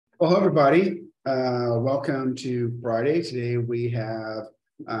Well, hello, everybody. Welcome to Friday. Today we have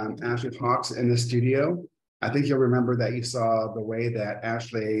Ashley Hawks in the studio. I think you'll remember that you saw the way that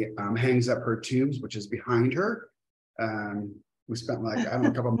Ashley hangs up her tubes, which is behind her. We spent like, I don't know,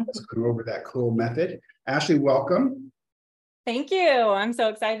 a couple of minutes going over that cool method. Ashley, welcome. Thank you. I'm so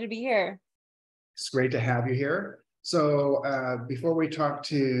excited to be here. It's great to have you here. So before we talk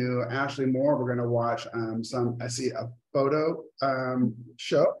to Ashley more, we're going to watch I see a photo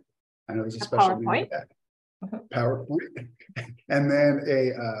show. I know there's a special name for that. PowerPoint. And then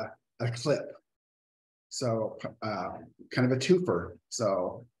a clip. So kind of a twofer.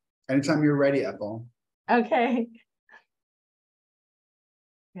 So anytime you're ready, Ethel. Okay.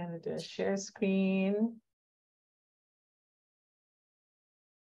 I'm gonna do a share screen.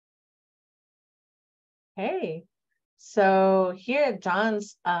 Hey, so here at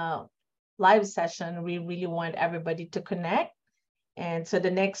John's live session, we really want everybody to connect. And so the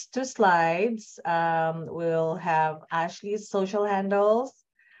next two slides will have Ashley's social handles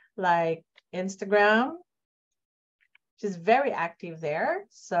like Instagram. She's very active there.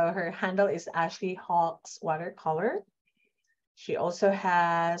 So her handle is Ashley Hawks Watercolor. She also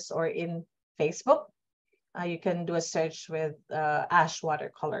has, or in Facebook, you can do a search with Ash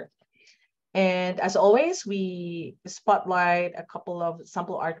Watercolor. And as always, we spotlight a couple of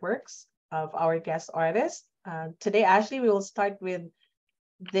sample artworks of our guest artists. Today, Ashley, we will start with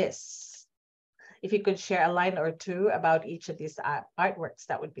this. If you could share a line or two about each of these artworks,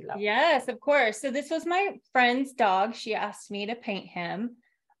 that would be lovely. Yes, of course. So this was my friend's dog. She asked me to paint him.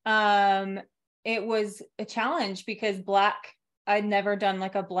 It was a challenge because I'd never done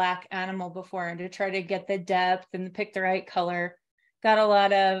like a black animal before, and to try to get the depth and pick the right color. Got a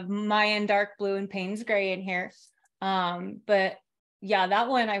lot of Mayan dark blue and Payne's gray in here. But yeah, that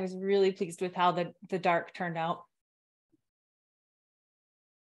one I was really pleased with how the dark turned out.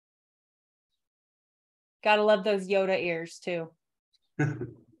 Gotta love those Yoda ears too.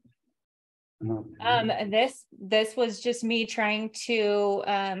 This was just me trying to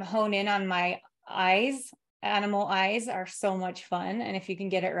hone in on my eyes. Animal eyes are so much fun, and if you can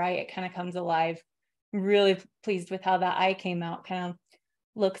get it right, it kind of comes alive. I'm really pleased with how that eye came out, kind of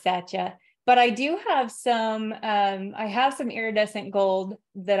looks at you. But I do have some iridescent gold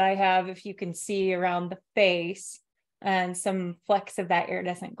that I have, if you can see, around the face, and some flecks of that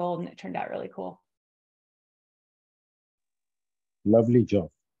iridescent gold, and it turned out really cool. Lovely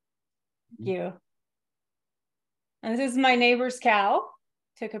job. Thank you. And this is my neighbor's cow.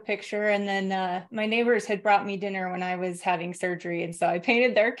 Took a picture, and then my neighbors had brought me dinner when I was having surgery, and so I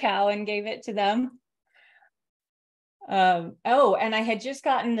painted their cow and gave it to them. Oh, and I had just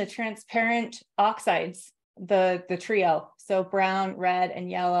gotten the transparent oxides, the trio, so brown, red, and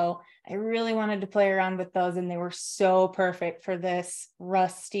yellow. I really wanted to play around with those, and they were so perfect for this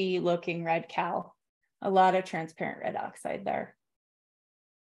rusty looking red cow. A lot of transparent red oxide there.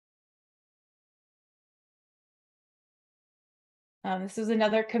 This is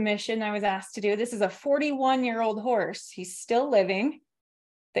another commission I was asked to do. This is a 41-year-old horse. He's still living.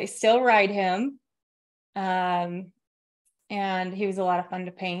 They still ride him. And he was a lot of fun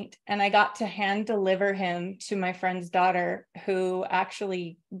to paint. And I got to hand deliver him to my friend's daughter, who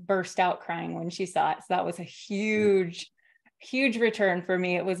actually burst out crying when she saw it. So that was a huge, huge return for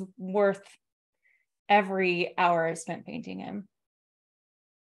me. It was worth every hour I spent painting him.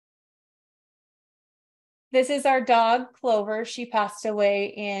 This is our dog, Clover. She passed away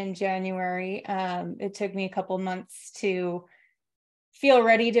in January. It took me a couple months to feel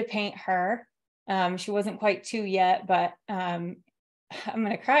ready to paint her. She wasn't quite 2 yet, but I'm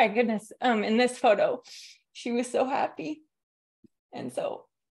gonna cry, goodness. In this photo, she was so happy. And so.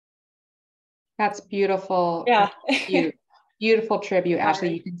 That's beautiful. Yeah. Beautiful tribute,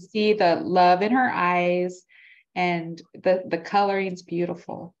 Ashley. You can see the love in her eyes, and the coloring's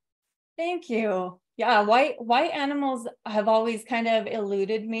beautiful. Thank you. Yeah, white animals have always kind of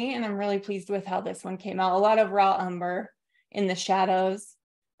eluded me, and I'm really pleased with how this one came out. A lot of raw umber in the shadows,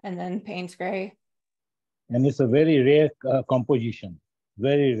 and then Payne's gray. And it's a very rare composition.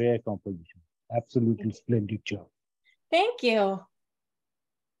 Very rare composition. Absolutely splendid job. Thank you.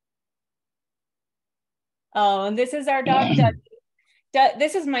 Oh, and this is our dog, Dougie.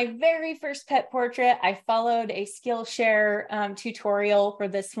 This is my very first pet portrait. I followed a Skillshare tutorial for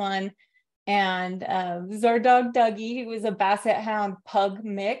this one. And this is our dog, Dougie. He was a Basset Hound Pug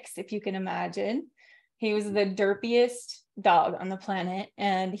mix, if you can imagine. He was the derpiest dog on the planet,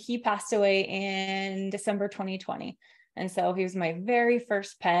 and he passed away in December 2020. And so he was my very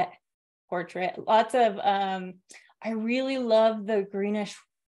first pet portrait. Lots of, I really love the greenish,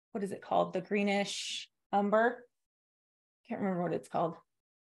 what is it called? The greenish umber. Can't remember what it's called.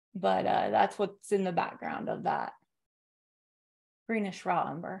 but that's what's in the background of that greenish raw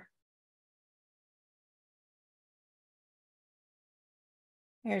umber.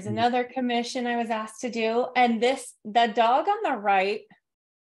 Here's another commission I was asked to do. And the dog on the right,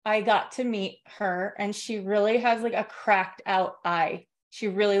 I got to meet her, and she really has like a cracked out eye. She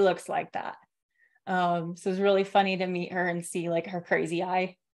really looks like that. So it's really funny to meet her and see like her crazy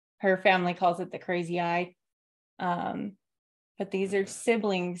eye. Her family calls it the crazy eye. But these are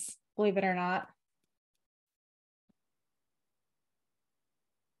siblings, believe it or not.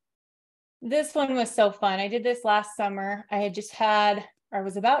 This one was so fun. I did this last summer. I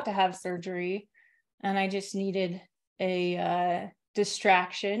was about to have surgery, and I just needed a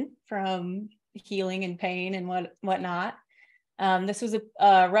distraction from healing and pain and whatnot. This was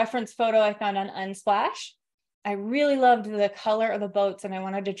a reference photo I found on Unsplash. I really loved the color of the boats, and I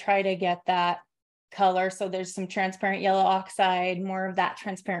wanted to try to get that color. So there's some transparent yellow oxide, more of that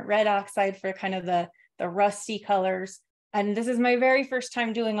transparent red oxide for kind of the rusty colors. And this is my very first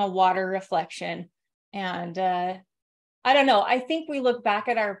time doing a water reflection. And I don't know, I think we look back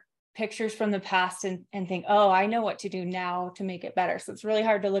at our pictures from the past and think, oh, I know what to do now to make it better. So it's really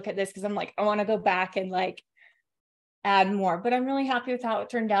hard to look at this because I'm like, I want to go back and like add more, but I'm really happy with how it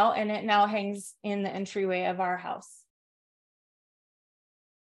turned out. And it now hangs in the entryway of our house.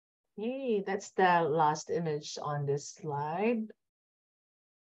 Hey, that's the last image on this slide.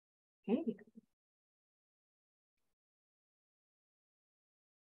 Okay.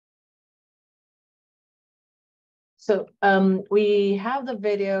 So we have the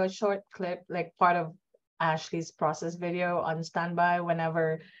video, a short clip, like part of Ashley's process video on standby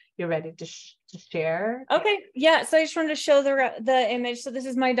whenever you're ready to share. Okay, yeah, so I just wanted to show the image. So this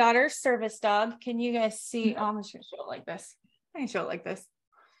is my daughter's service dog. Can you guys see? Oh, I'm just gonna show it like this. I can show it like this.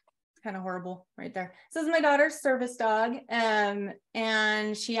 It's kind of horrible right there. So this is my daughter's service dog.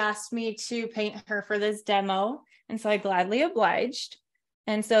 And she asked me to paint her for this demo. And so I gladly obliged.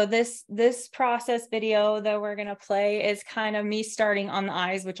 And so this process video that we're gonna play is kind of me starting on the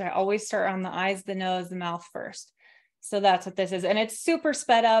eyes, which I always start on the eyes, the nose, the mouth first. So that's what this is. And it's super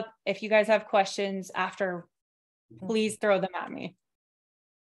sped up. If you guys have questions after, please throw them at me.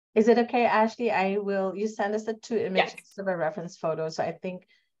 Is it okay, Ashley? You send us the 2 images of a reference photo. So I think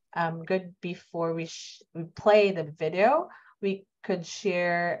good before we play the video, we could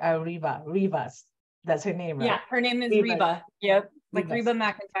share Reva's. That's her name, right? Yeah, her name is Reba. Yep, like Reba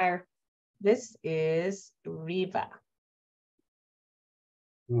McEntire. This is Reva.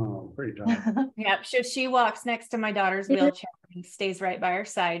 Oh, pretty dog. Yep, she walks next to my daughter's wheelchair and stays right by her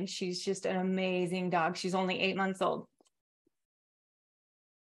side. She's just an amazing dog. She's only 8 months old.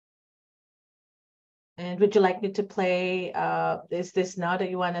 And would you like me to play, is this now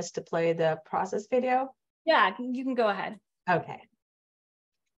that you want us to play the process video? Yeah, you can go ahead. Okay.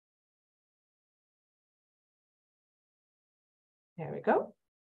 There we go.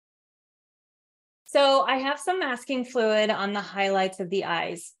 So I have some masking fluid on the highlights of the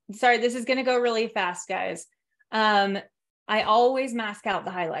eyes. Sorry, this is going to go really fast, guys. I always mask out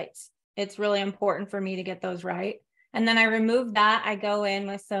the highlights. It's really important for me to get those right. And then I remove that. I go in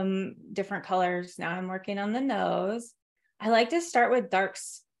with some different colors. Now I'm working on the nose. I like to start with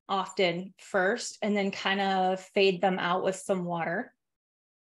darks often first and then kind of fade them out with some water.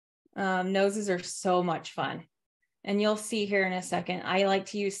 Noses are so much fun. And you'll see here in a second, I like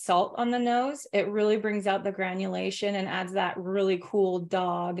to use salt on the nose. It really brings out the granulation and adds that really cool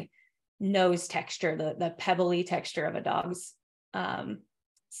dog nose texture, the pebbly texture of a dog's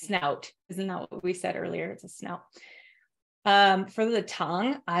snout. Isn't that what we said earlier? It's a snout. For the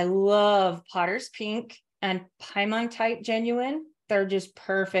tongue, I love Potter's Pink and Piemontite Genuine. They're just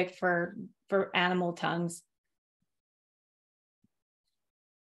perfect for animal tongues.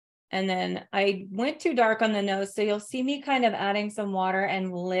 And then I went too dark on the nose, so you'll see me kind of adding some water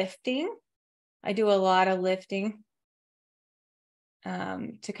and lifting. I do a lot of lifting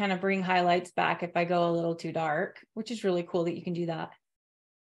to kind of bring highlights back if I go a little too dark, which is really cool that you can do that.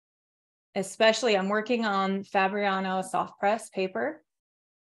 Especially, I'm working on Fabriano soft press paper,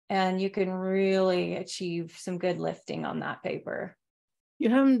 and you can really achieve some good lifting on that paper. You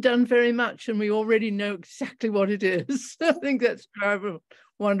haven't done very much, and we already know exactly what it is. I think that's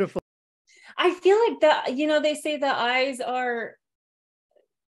wonderful. I feel like they say the eyes are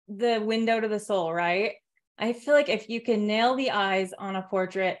the window to the soul, right? I feel like if you can nail the eyes on a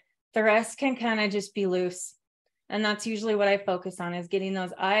portrait, the rest can kind of just be loose. And that's usually what I focus on, is getting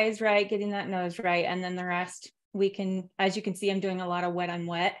those eyes right, getting that nose right. And then the rest we can, as you can see, I'm doing a lot of wet on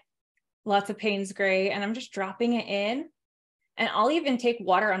wet, lots of Payne's gray, and I'm just dropping it in. And I'll even take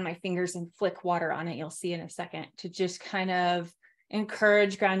water on my fingers and flick water on it. You'll see in a second, to just kind of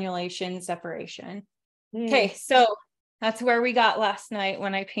encourage granulation separation. Okay, so that's where we got last night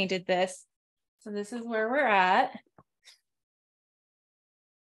when I painted this. So this is where we're at.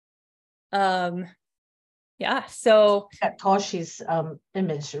 Yeah, so got Toshi's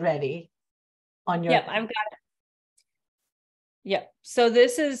image ready on your. Yep, I've got it. Yep. So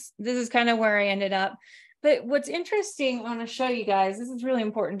this is kind of where I ended up. But what's interesting, I want to show you guys, this is really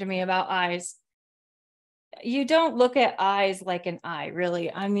important to me about eyes. You don't look at eyes like an eye,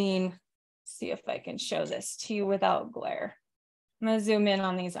 really. I mean, see if I can show this to you without glare. I'm going to zoom in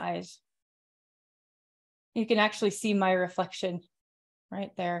on these eyes. You can actually see my reflection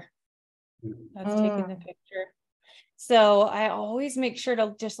right there. That's taking the picture. So I always make sure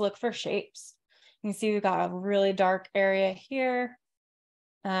to just look for shapes. You can see we've got a really dark area here.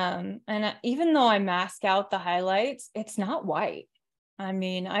 And even though I mask out the highlights, it's not white. I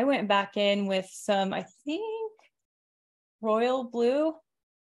mean, I went back in with some, I think, royal blue.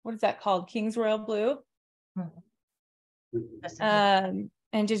 What is that called? King's Royal Blue. And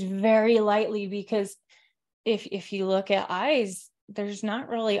just very lightly, because if you look at eyes, there's not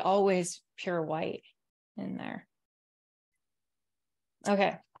really always pure white in there.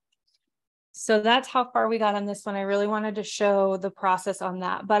 Okay. So that's how far we got on this one. I really wanted to show the process on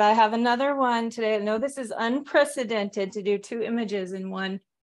that, but I have another one today. I know this is unprecedented to do 2 images in one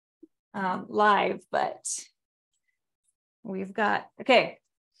live, but we've got, okay.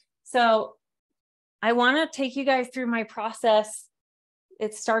 So I want to take you guys through my process.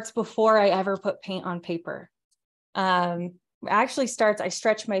 It starts before I ever put paint on paper. Actually starts, I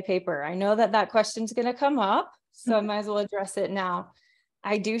stretch my paper. I know that question's going to come up, so I might as well address it now.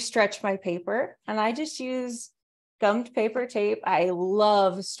 I do stretch my paper, and I just use gummed paper tape. I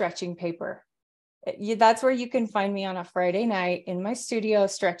love stretching paper. That's where you can find me on a Friday night in my studio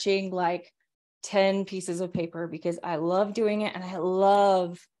stretching like 10 pieces of paper, because I love doing it and I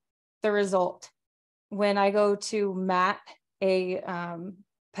love the result. When I go to mat a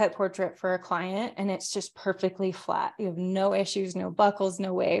pet portrait for a client and it's just perfectly flat, you have no issues, no buckles,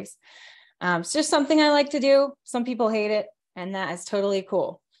 no waves. It's just something I like to do. Some people hate it, and that is totally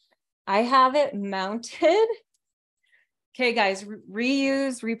cool. I have it mounted. Okay, guys,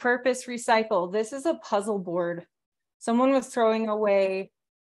 reuse, repurpose, recycle. This is a puzzle board. Someone was throwing away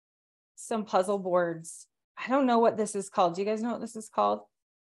some puzzle boards. I don't know what this is called. Do you guys know what this is called?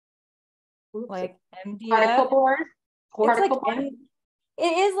 Like MDF? Particle board? Particle board? It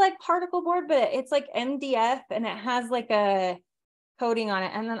is like particle board, but it's like MDF, and it has like a coating on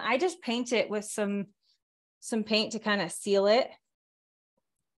it. And then I just paint it with some paint to kind of seal it.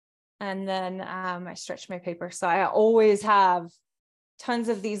 And then I stretch my paper. So I always have tons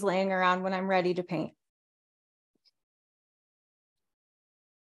of these laying around when I'm ready to paint.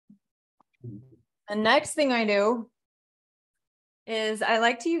 The next thing I do is I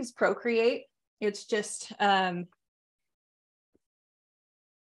like to use Procreate. It's just, I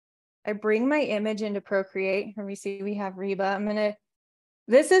bring my image into Procreate. Let me see, we have Reba.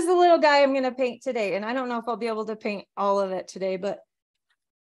 This is the little guy I'm gonna paint today. And I don't know if I'll be able to paint all of it today, but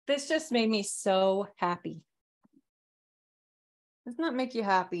this just made me so happy. Doesn't that make you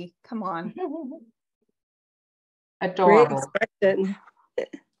happy? Come on. Adorable.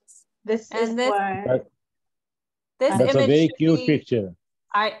 This is what... This That's image a very cute picture.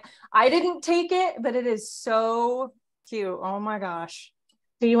 I didn't take it, but it is so cute. Oh my gosh.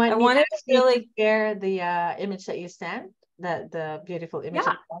 Do you want me to really share the image that you sent? The beautiful image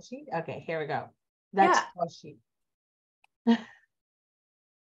of Toshi? Okay, here we go. That's Toshi.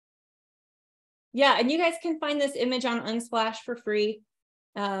 Yeah, and you guys can find this image on Unsplash for free.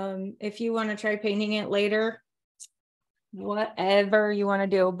 If you want to try painting it later, whatever you want to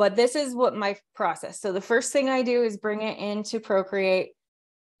do. But this is what my process. So the first thing I do is bring it into Procreate,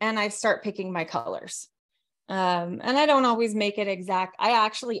 and I start picking my colors. And I don't always make it exact. I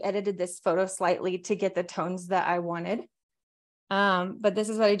actually edited this photo slightly to get the tones that I wanted. But this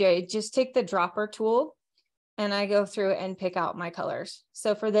is what I do. I just take the dropper tool and I go through and pick out my colors.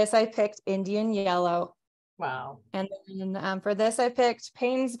 So for this, I picked Indian yellow. Wow. And then for this, I picked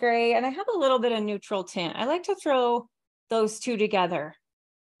Payne's gray, and I have a little bit of neutral tint. I like to throw those two together.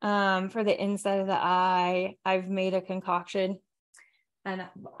 For the inside of the eye, I've made a concoction, and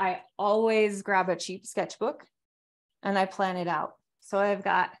I always grab a cheap sketchbook and I plan it out. So I've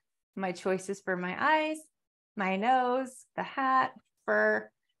got my choices for my eyes, my nose, the hat, fur,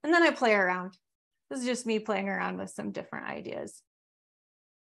 and then I play around. This is just me playing around with some different ideas.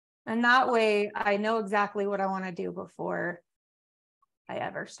 And that way I know exactly what I want to do before I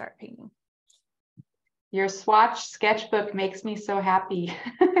ever start painting. Your swatch sketchbook makes me so happy.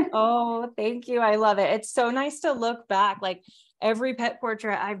 Oh, thank you. I love it. It's so nice to look back. Like every pet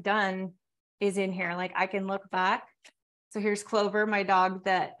portrait I've done is in here. Like I can look back. So here's Clover, my dog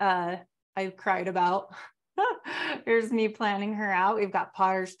that I cried about. Here's me planning her out. We've got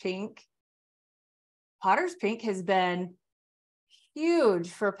Potter's Pink. Potter's Pink has been huge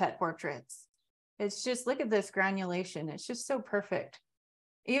for pet portraits. It's just, look at this granulation. It's just so perfect.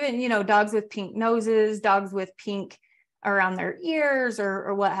 Even, you know, dogs with pink noses, dogs with pink around their ears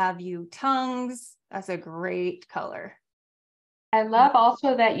or what have you, tongues. That's a great color. I love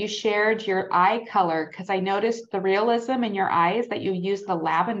also that you shared your eye color, because I noticed the realism in your eyes that you use the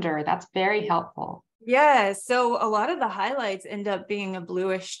lavender. That's very helpful. Yeah, so a lot of the highlights end up being a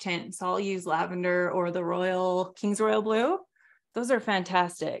bluish tint. So I'll use lavender or the King's Royal Blue. Those are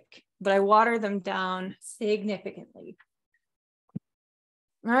fantastic, but I water them down significantly.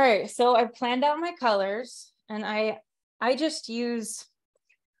 All right, so I've planned out my colors and I just use,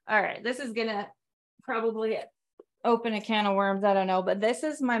 all right, this is gonna probably open a can of worms, I don't know, but this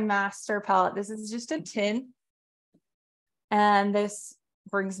is my master palette. This is just a tin, and this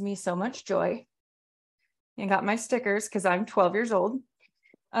brings me so much joy. I got my stickers because I'm 12 years old.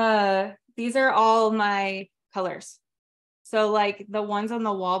 These are all my colors. So like the ones on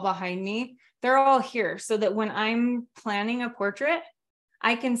the wall behind me, they're all here so that when I'm planning a portrait,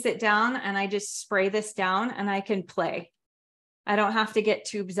 I can sit down and I just spray this down and I can play. I don't have to get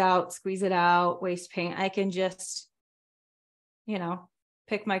tubes out, squeeze it out, waste paint. I can just, you know,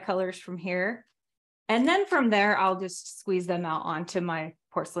 pick my colors from here. And then from there, I'll just squeeze them out onto my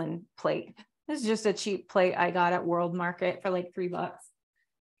porcelain plate. This is just a cheap plate I got at World Market for like $3.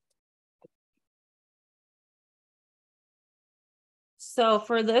 So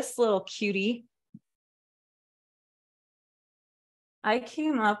for this little cutie, I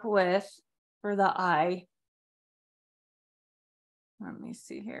came up with, for the eye, let me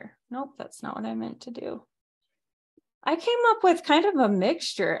see here. Nope, that's not what I meant to do. I came up with kind of a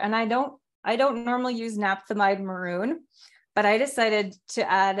mixture, and I don't normally use naphthalide maroon, but I decided to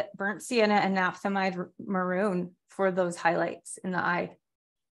add burnt sienna and naphthalide maroon for those highlights in the eye.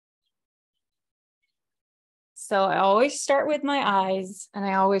 So I always start with my eyes, and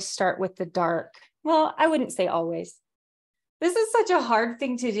I always start with the dark. Well, I wouldn't say always. This is such a hard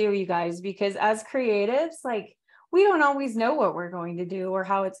thing to do, you guys, because as creatives, like, we don't always know what we're going to do or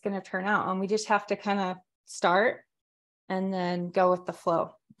how it's going to turn out. And we just have to kind of start and then go with the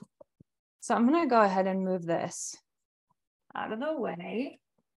flow. So I'm going to go ahead and move this out of the way.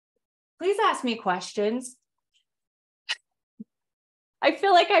 Please ask me questions. I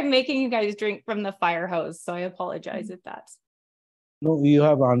feel like I'm making you guys drink from the fire hose, so I apologize if that's. No, you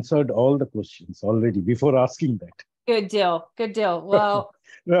have answered all the questions already before asking that. Good deal. Good deal. Well,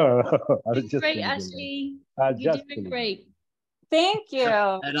 no, I was just great, Ashley. You're doing great. Thank you.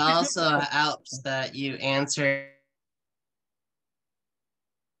 It also helps that you answered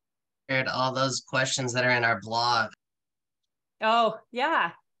all those questions that are in our blog. Oh,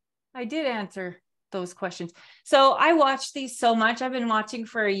 yeah, I did answer those questions. So I watched these so much. I've been watching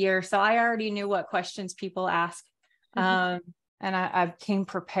for a year, so I already knew what questions people ask. And I came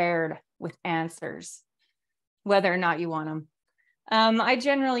prepared with answers, whether or not you want them. I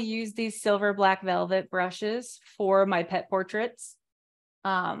generally use these silver black velvet brushes for my pet portraits.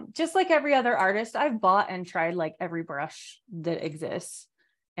 Just like every other artist, I've bought and tried like every brush that exists.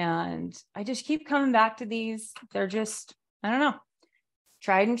 And I just keep coming back to these. They're just, I don't know,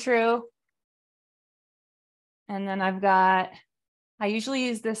 tried and true. And then I usually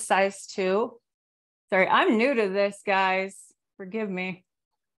use this size 2. Sorry, I'm new to this, guys. Forgive me.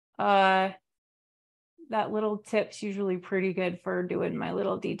 That little tip's usually pretty good for doing my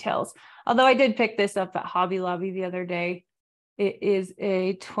little details. Although I did pick this up at Hobby Lobby the other day. It is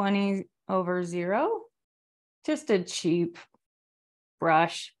a 20/0, just a cheap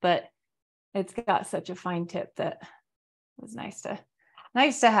brush, but it's got such a fine tip that it was nice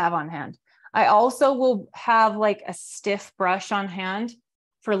to have on hand. I also will have like a stiff brush on hand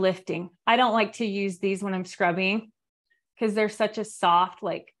for lifting. I don't like to use these when I'm scrubbing because they're such a soft,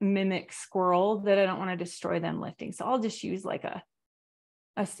 like mimic squirrel that I don't want to destroy them lifting. So I'll just use like a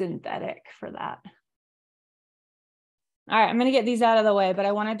synthetic for that. All right, I'm going to get these out of the way, but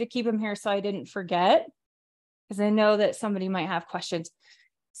I wanted to keep them here so I didn't forget because I know that somebody might have questions.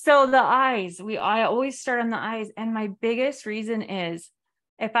 So the eyes, I always start on the eyes. And my biggest reason is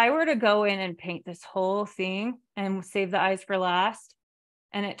if I were to go in and paint this whole thing and save the eyes for last,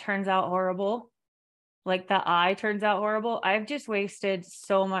 and it turns out horrible, like the eye turns out horrible, I've just wasted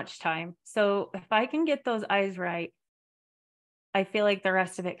so much time. So if I can get those eyes right, I feel like the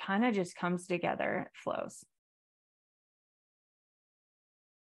rest of it kind of just comes together, it flows.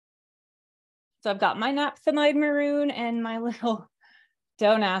 So I've got my naphthalide maroon and my little,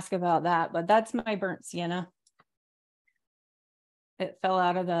 don't ask about that, but that's my burnt sienna. It fell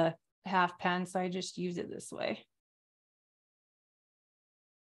out of the half pan, so I just use it this way.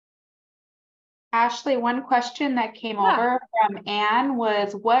 Ashley, one question that came over from Anne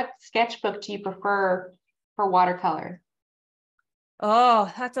was, what sketchbook do you prefer for watercolor?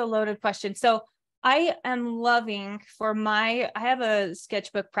 Oh, that's a loaded question. So I am loving I have a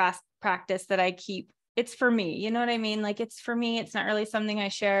sketchbook practice that I keep. It's for me, you know what I mean? Like, it's for me, it's not really something I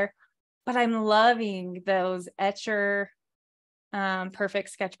share, but I'm loving those Etcher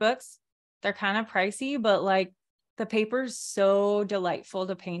perfect sketchbooks. They're kind of pricey, but like the paper's so delightful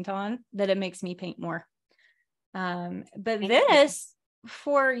to paint on that it makes me paint more. But this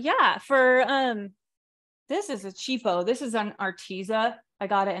this is a cheapo. This is an Arteza. I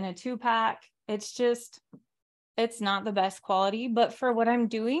got it in a 2-pack. It's not the best quality, but for what I'm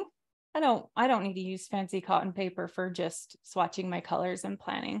doing, I don't need to use fancy cotton paper for just swatching my colors and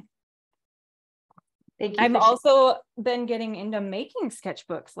planning. I've also been getting into making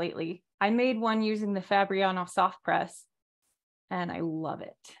sketchbooks lately. I made one using the Fabriano soft press and I love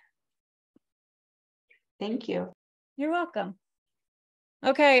it. Thank you. You're welcome.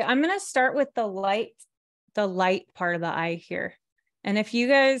 Okay, I'm going to start with the light part of the eye here. And if you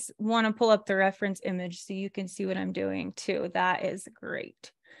guys want to pull up the reference image so you can see what I'm doing too, that is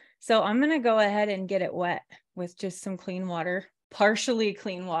great. So I'm going to go ahead and get it wet with just some clean water, partially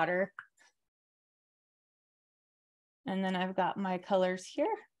clean water. And then I've got my colors here.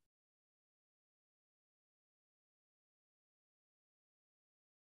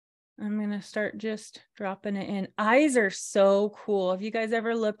 I'm going to start just dropping it in. Eyes are so cool. Have you guys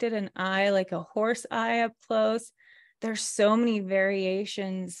ever looked at an eye, like a horse eye up close? There's so many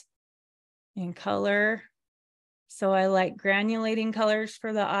variations in color. So I like granulating colors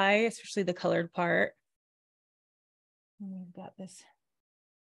for the eye, especially the colored part. And we've got this.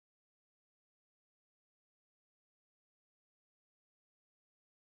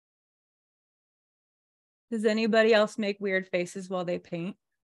 Does anybody else make weird faces while they paint?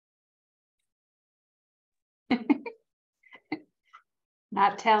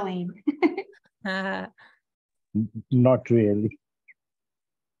 Not telling. Not really.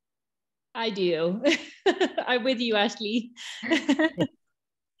 I do. I'm with you, Ashley.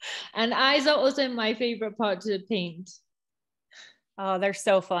 And eyes are also my favorite part to paint. Oh, they're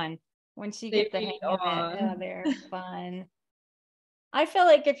so fun. Once you get the hang of it, are. they're fun. I feel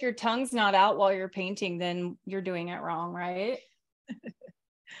like if your tongue's not out while you're painting, then you're doing it wrong, right?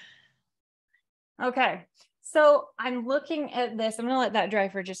 Okay, so I'm looking at this. I'm going to let that dry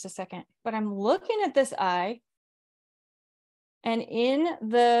for just a second, but I'm looking at this eye. And in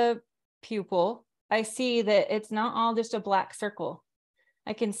the pupil, I see that it's not all just a black circle.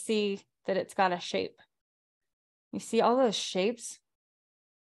 I can see that it's got a shape. You see all those shapes?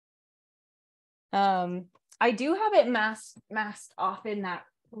 I do have it masked off in that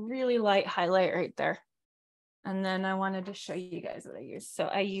really light highlight right there. And then I wanted to show you guys what I use. So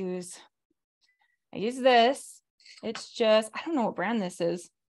I use this. It's just, I don't know what brand this is.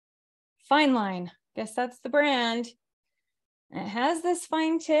 Fine Line. Guess that's the brand. And it has this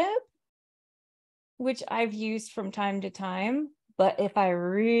fine tip, which I've used from time to time. But if I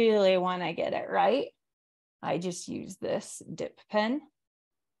really want to get it right, I just use this dip pen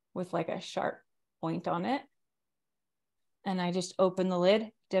with like a sharp point on it. And I just open the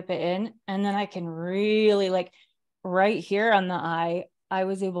lid, dip it in, and then I can really, like right here on the eye, I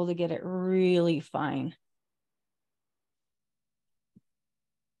was able to get it really fine.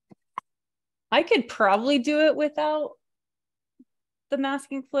 I could probably do it without the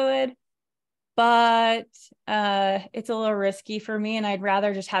masking fluid, but it's a little risky for me, and I'd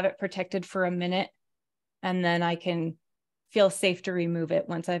rather just have it protected for a minute, and then I can feel safe to remove it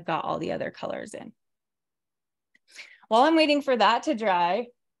once I've got all the other colors in. While I'm waiting for that to dry,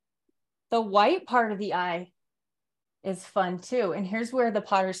 the white part of the eye is fun too. And here's where the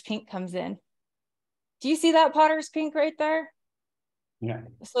Potter's Pink comes in. Do you see that Potter's Pink right there? Yeah.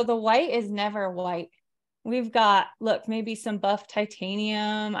 So the white is never white. We've got, look, maybe some buff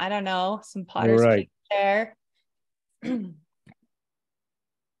titanium. I don't know, some Potter's Pink there. So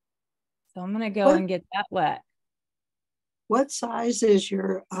I'm going to go and get that wet. What size is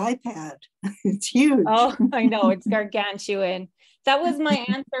your iPad? It's huge. Oh, I know, it's gargantuan. That was my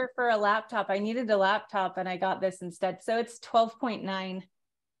answer for a laptop. I needed a laptop and I got this instead. So it's 12.9.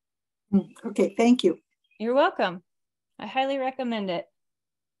 Okay, thank you. You're welcome. I highly recommend it.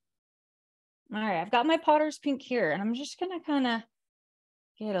 All right, I've got my Potter's Pink here and I'm just gonna kind of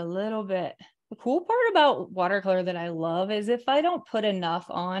get a little bit. The cool part about watercolor that I love is if I don't put enough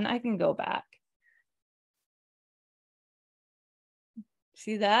on, I can go back.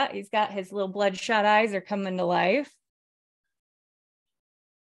 See that? He's got his little bloodshot eyes are coming to life.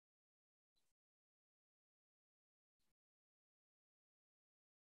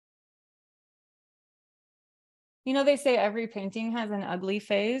 You know, they say every painting has an ugly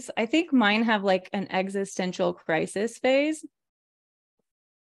phase. I think mine have like an existential crisis phase.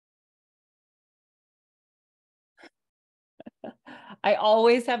 I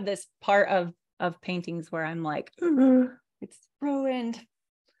always have this part of paintings where I'm like, it's ruined.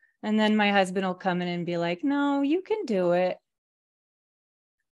 And then my husband will come in and be like, no, you can do it.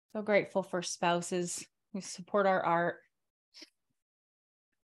 So grateful for spouses who support our art.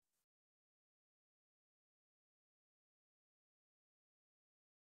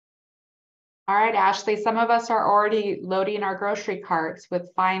 All right, Ashley, some of us are already loading our grocery carts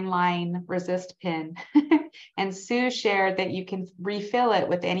with fine line resist pin. And Sue shared that you can refill it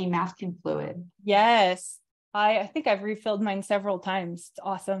with any masking fluid. Yes, I think I've refilled mine several times. It's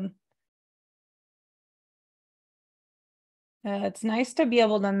awesome. It's nice to be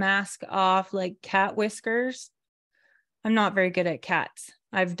able to mask off like cat whiskers. I'm not very good at cats.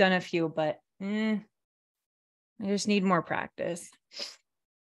 I've done a few, but I just need more practice.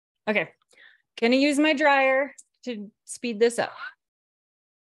 Okay, gonna use my dryer to speed this up.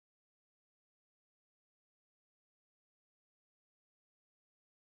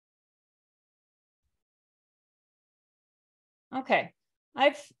 Okay,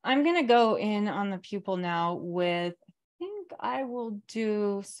 I'm gonna go in on the pupil now with, I think I will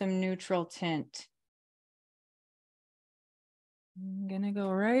do some neutral tint. I'm gonna go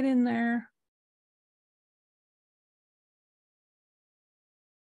right in there.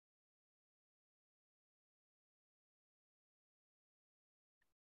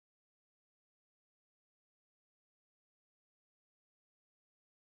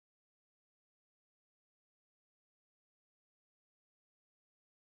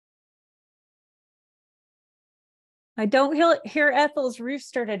 I don't hear Ethel's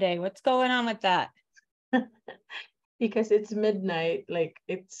rooster today. What's going on with that? Because it's midnight, like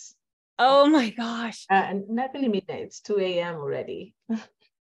it's. Oh my gosh. Not really midnight, it's 2 a.m. already.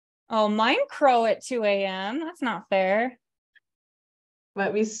 Oh, mine crow at 2 a.m. That's not fair.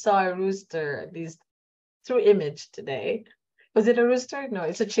 But we saw a rooster, at least through image today. Was it a rooster? No,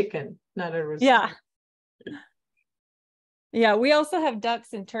 it's a chicken, not a rooster. Yeah. Yeah, we also have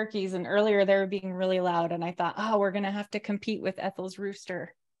ducks and turkeys, and earlier they were being really loud, and I thought, oh, we're gonna have to compete with Ethel's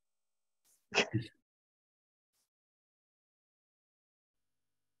rooster.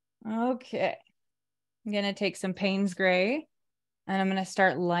 Okay, I'm gonna take some Payne's Gray, and I'm gonna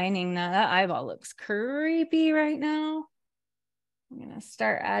start lining that. That eyeball looks creepy right now. I'm gonna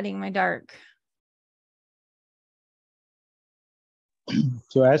start adding my dark.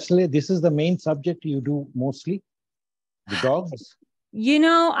 So Ashley, this is the main subject you do mostly, the dogs? You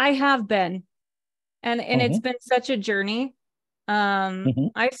know, I have been, and it's been such a journey.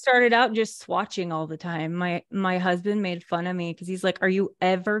 I started out just swatching all the time. My husband made fun of me because he's like, are you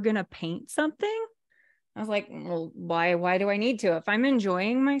ever gonna paint something? I was like, well, why do I need to? If I'm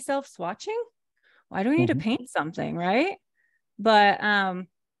enjoying myself swatching, why do I need to paint something, right? But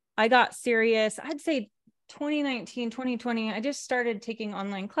I got serious, I'd say 2019, 2020. I just started taking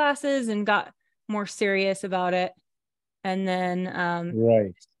online classes and got more serious about it. And then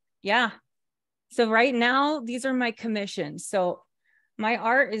right. Yeah. So right now, these are my commissions. So my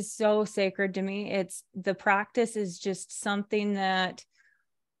art is so sacred to me. It's the practice is just something that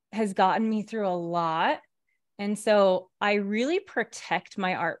has gotten me through a lot. And so I really protect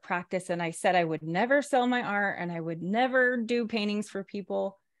my art practice. And I said I would never sell my art and I would never do paintings for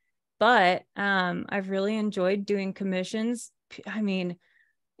people. But I've really enjoyed doing commissions. I mean,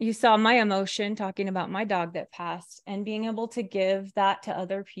 you saw my emotion talking about my dog that passed, and being able to give that to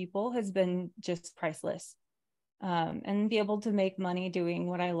other people has been just priceless. And be able to make money doing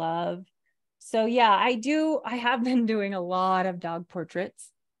what I love. So yeah, I have been doing a lot of dog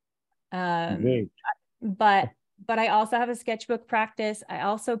portraits. Great. But I also have a sketchbook practice. I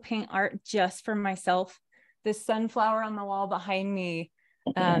also paint art just for myself. This sunflower on the wall behind me,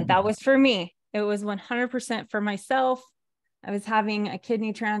 that was for me. It was 100% for myself. I was having a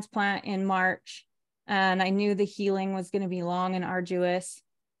kidney transplant in March, and I knew the healing was going to be long and arduous.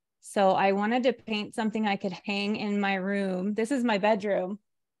 So I wanted to paint something I could hang in my room. This is my bedroom.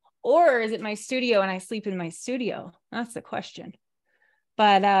 Or is it my studio and I sleep in my studio? That's the question.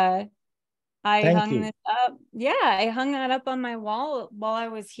 But I hung this up. Yeah, I hung that up on my wall while I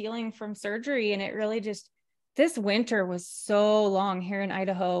was healing from surgery. And it really just, this winter was so long here in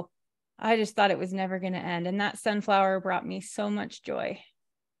Idaho. I just thought it was never going to end. And that sunflower brought me so much joy.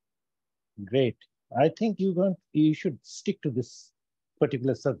 Great. I think you should stick to this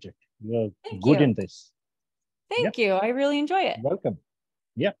particular subject. You're Thank good you. in this. Thank you. I really enjoy it. Welcome.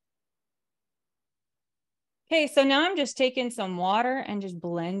 Yeah. Okay, so now I'm just taking some water and just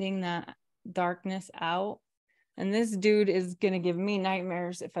blending that darkness out. And this dude is going to give me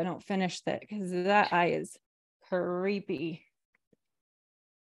nightmares if I don't finish that, because that eye is creepy.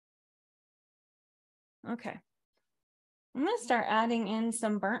 Okay. I'm going to start adding in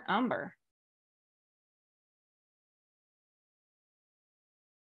some burnt umber.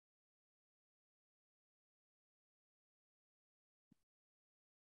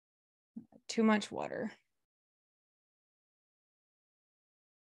 Too much water.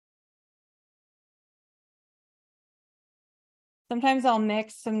 Sometimes I'll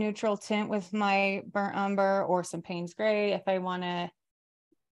mix some neutral tint with my burnt umber or some Payne's Gray if I want to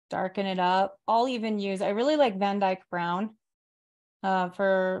darken it up. I'll even use, I really like Van Dyke Brown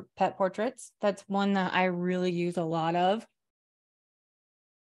for pet portraits. That's one that I really use a lot of.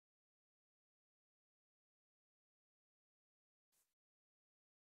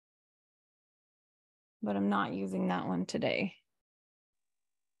 But I'm not using that one today.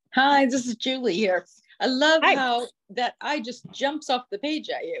 Hi, this is Julie here. I love Hi. how that eye just jumps off the page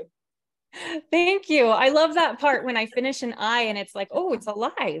at you. Thank you. I love that part when I finish an eye and it's like, oh, it's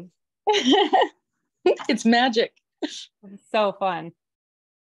alive. It's magic. It's so fun.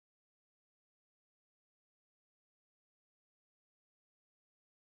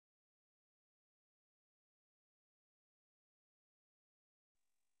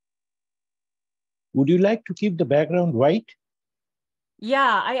 Would you like to keep the background white?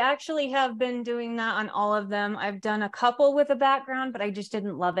 Yeah, I actually have been doing that on all of them. I've done a couple with a background, but I just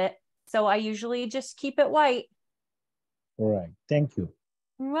didn't love it. So I usually just keep it white. All right. Thank you.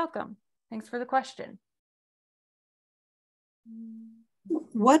 You're welcome. Thanks for the question.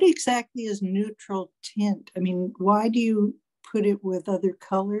 What exactly is neutral tint? I mean, why do you put it with other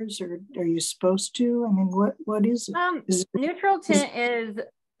colors, or are you supposed to? I mean, what is it? Neutral tint is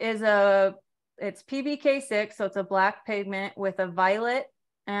it's PBK6, so it's a black pigment with a violet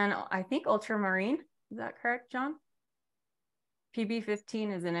and I think ultramarine. Is that correct, John?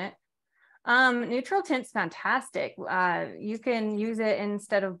 PB15 is in it. Neutral tint's fantastic. You can use it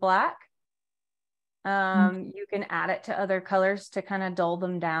instead of black. You can add it to other colors to kind of dull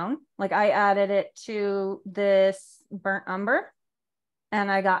them down. Like I added it to this burnt umber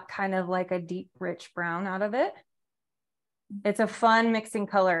and I got kind of like a deep, rich brown out of it. It's a fun mixing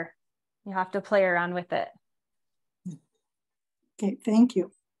color. You have to play around with it. Okay, thank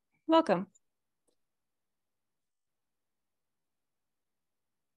you. Welcome.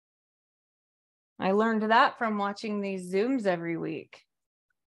 I learned that from watching these Zooms every week.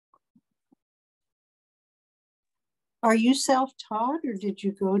 Are you self-taught or did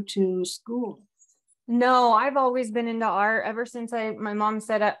you go to school? No, I've always been into art ever since my mom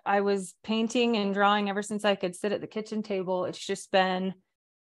said I was painting and drawing ever since I could sit at the kitchen table. It's just been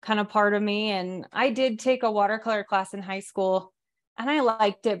kind of part of me. And I did take a watercolor class in high school and I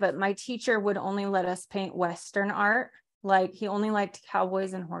liked it, but my teacher would only let us paint Western art. Like he only liked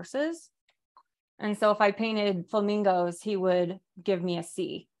cowboys and horses. And so if I painted flamingos, he would give me a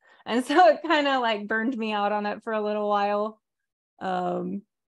C. And so it kind of like burned me out on it for a little while. But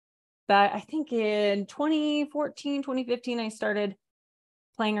I think in 2014, 2015, I started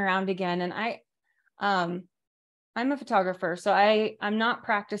playing around again. And I'm a photographer, so I'm not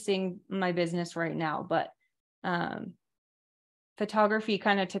practicing my business right now, but photography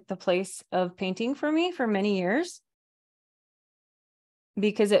kind of took the place of painting for me for many years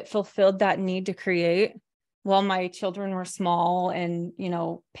because it fulfilled that need to create while my children were small, and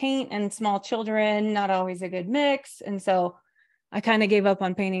paint and small children, not always a good mix. And so I kind of gave up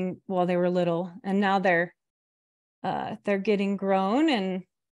on painting while they were little, and now they're getting grown, and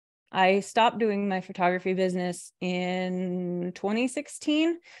I stopped doing my photography business in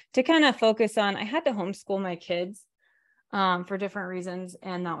 2016 to kind of focus on, I had to homeschool my kids for different reasons.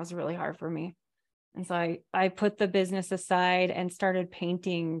 And that was really hard for me. And so I put the business aside and started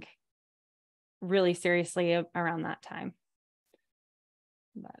painting really seriously around that time.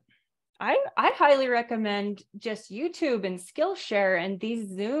 But I highly recommend just YouTube and Skillshare and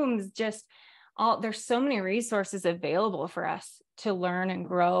these Zooms. There's so many resources available for us to learn and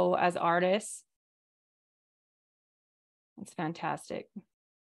grow as artists. It's fantastic.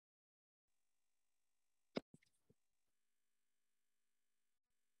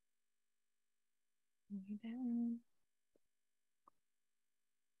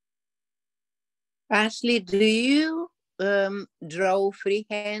 Ashley, do you draw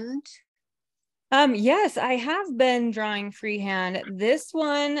freehand? Yes, I have been drawing freehand. This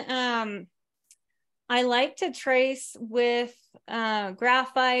one, I like to trace with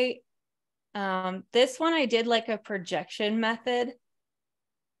graphite. This one I did like a projection method.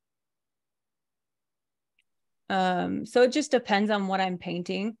 So it just depends on what I'm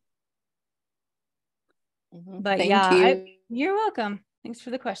painting. But Thank yeah, you. you're welcome. Thanks for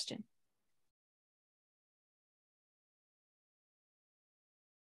the question.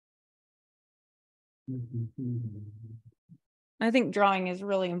 I think drawing is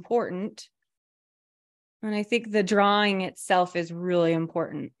really important. And I think the drawing itself is really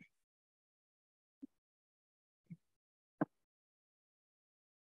important.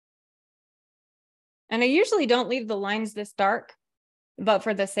 And I usually don't leave the lines this dark, but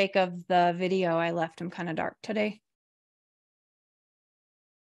for the sake of the video, I left them kind of dark today.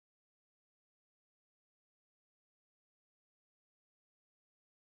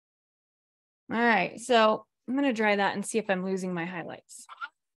 All right, so I'm going to dry that and see if I'm losing my highlights.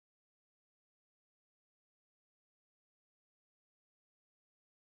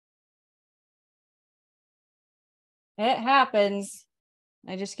 It happens.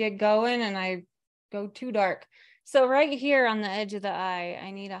 I just get going and I go too dark. So right here on the edge of the eye,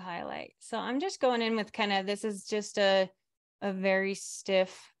 I need a highlight. So I'm just going in with kind of, this is just a very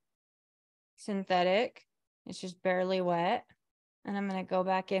stiff synthetic. It's just barely wet. And I'm going to go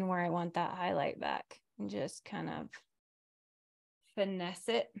back in where I want that highlight back and just kind of finesse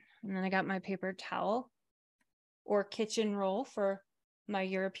it. And then I got my paper towel or kitchen roll for my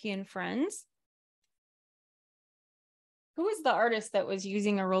European friends. Who was the artist that was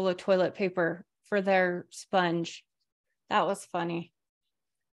using a roll of toilet paper for their sponge? That was funny.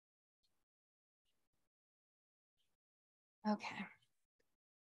 Okay.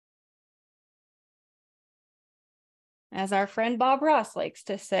 As our friend Bob Ross likes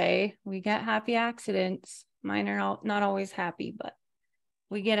to say, we get happy accidents. Mine are not always happy, but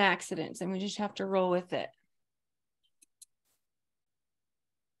we get accidents and we just have to roll with it.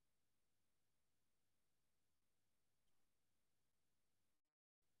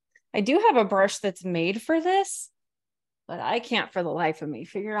 I do have a brush that's made for this, but I can't for the life of me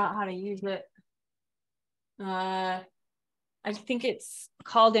figure out how to use it. I think it's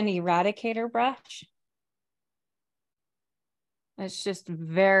called an eradicator brush. It's just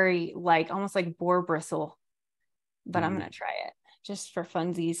very like, almost like boar bristle, but I'm going to try it just for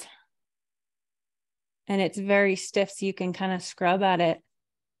funsies. And it's very stiff, so you can kind of scrub at it.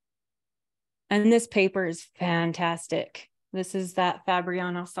 And this paper is fantastic. This is that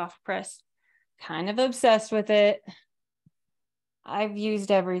Fabriano soft press. Kind of obsessed with it. I've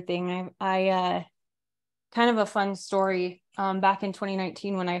used everything. I kind of a fun story. Back in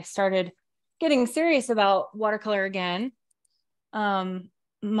 2019, when I started getting serious about watercolor again,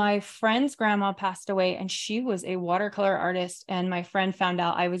 my friend's grandma passed away and she was a watercolor artist. And my friend found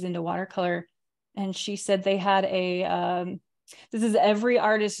out I was into watercolor. And she said they had a, this is every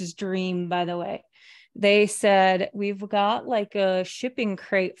artist's dream, by the way. They said, we've got like a shipping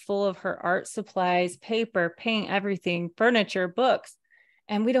crate full of her art supplies, paper, paint, everything, furniture, books,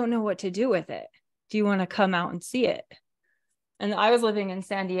 and we don't know what to do with it. Do you want to come out and see it? And I was living in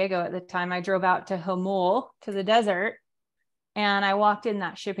San Diego at the time. I drove out to Jamul, to the desert, and I walked in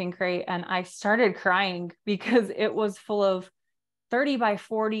that shipping crate and I started crying because it was full of 30 by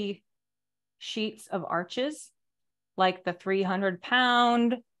 40 sheets of arches, like the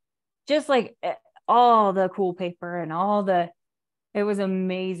 300-pound, just like all the cool paper and all the, it was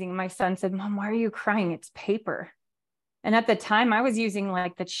amazing. My son said, Mom, why are you crying? It's paper. And at the time I was using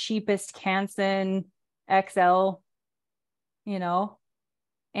like the cheapest Canson XL, you know,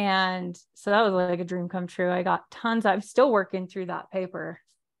 and so that was like a dream come true. I got tons. I'm still working through that paper.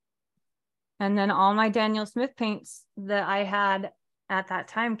 And then all my Daniel Smith paints that I had at that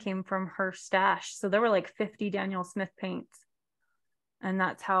time came from her stash. So there were like 50 Daniel Smith paints. And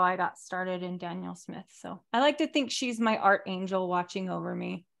that's how I got started in Daniel Smith. So I like to think she's my art angel watching over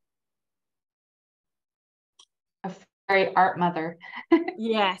me. A fairy art mother.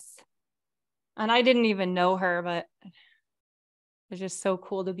 Yes. And I didn't even know her, but it's just so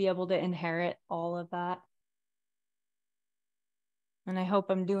cool to be able to inherit all of that. And I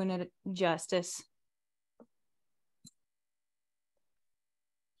hope I'm doing it justice.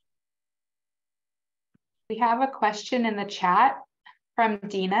 We have a question in the chat from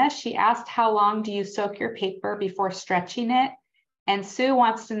Dina. She asked, how long do you soak your paper before stretching it? And Sue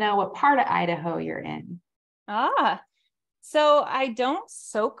wants to know what part of Idaho you're in. So I don't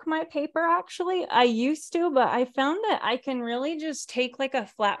soak my paper actually. I used to, but I found that I can really just take like a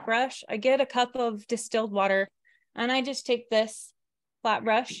flat brush. I get a cup of distilled water and I just take this flat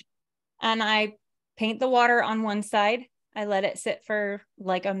brush and I paint the water on one side. I let it sit for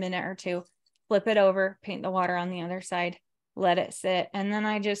like a minute or two. flip it over, paint the water on the other side, let it sit. And then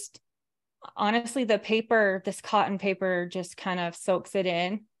I just, honestly, the paper, this cotton paper just kind of soaks it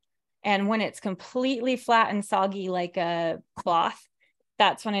in. And when it's completely flat and soggy like a cloth,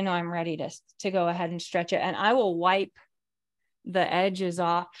 that's when I know I'm ready to go ahead and stretch it. And I will wipe the edges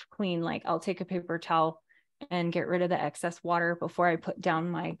off clean. Like I'll take a paper towel and get rid of the excess water before I put down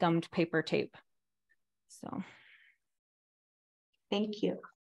my gummed paper tape. So. Thank you.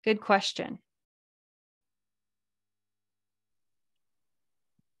 Good question.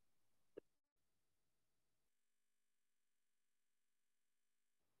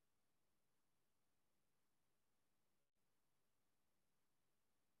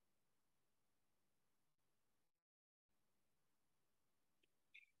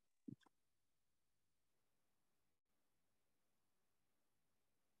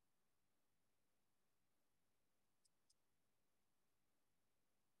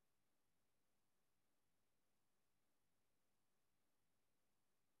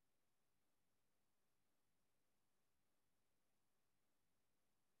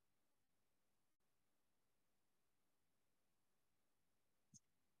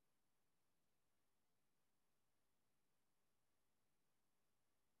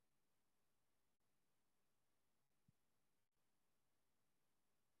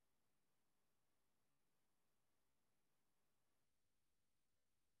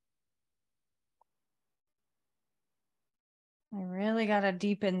 I really got to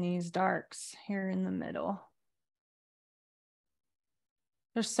deepen these darks here in the middle.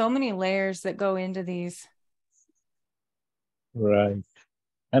 There's so many layers that go into these. Right.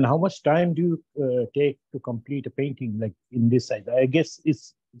 And how much time do you take to complete a painting like in this size? I guess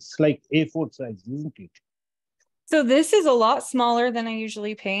it's like A4 size, isn't it? So this is a lot smaller than I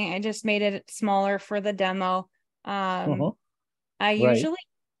usually paint. I just made it smaller for the demo. I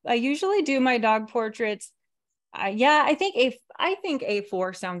usually do my dog portraits. Yeah, I think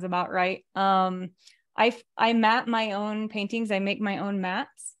A4 sounds about right. I mat my own paintings. I make my own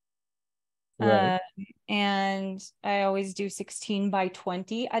mats. Right. And I always do 16 by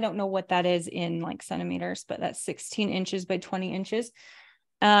 20. I don't know what that is in like centimeters, but that's 16 inches by 20 inches.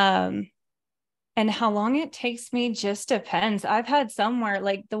 And how long it takes me just depends. I've had somewhere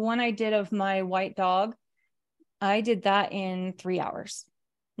like the one I did of my white dog, I did that in 3 hours,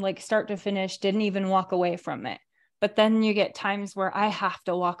 like start to finish, didn't even walk away from it. But then you get times where I have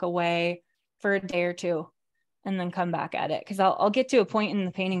to walk away for a day or two and then come back at it. Cause I'll get to a point in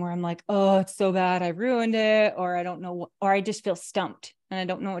the painting where I'm like, oh, it's so bad, I ruined it. Or I don't know, or I just feel stumped and I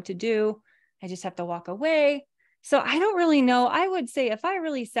don't know what to do. I just have to walk away. So I don't really know. I would say if I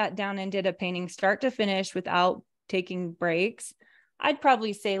really sat down and did a painting start to finish without taking breaks, I'd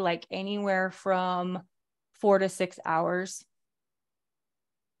probably say like anywhere from 4 to 6 hours.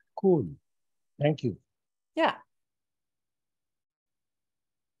 Cool. Thank you. Yeah.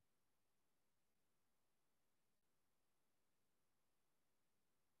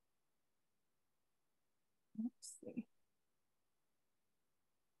 Let's see.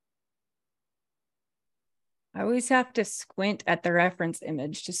 I always have to squint at the reference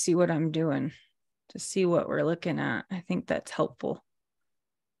image to see what I'm doing, to see what we're looking at. I think that's helpful.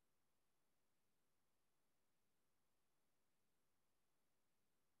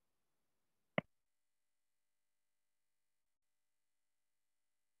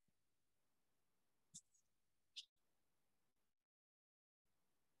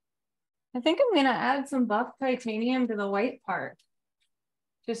 I think I'm going to add some buff titanium to the white part.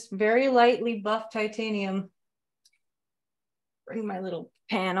 Just very lightly buff titanium. Bring my little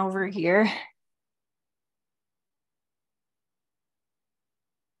pan over here.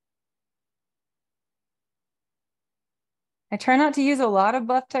 I try not to use a lot of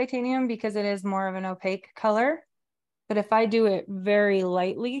buff titanium because it is more of an opaque color. But if I do it very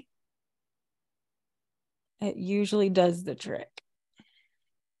lightly, it usually does the trick.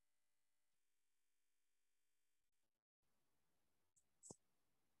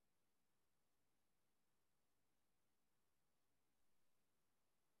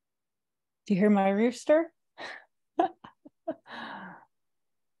 Do you hear my rooster?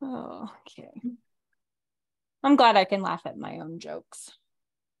 Oh, okay. I'm glad I can laugh at my own jokes.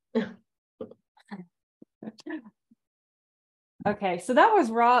 Okay, so that was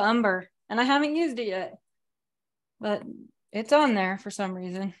raw umber, and I haven't used it yet, but it's on there for some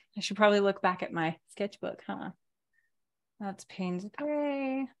reason. I should probably look back at my sketchbook, huh? That's Payne's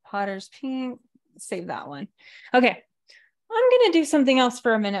Gray, Potter's Pink. Save that one. Okay, I'm gonna do something else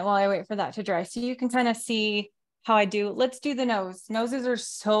for a minute while I wait for that to dry, so you can kind of see how I do. Let's do the nose. Noses are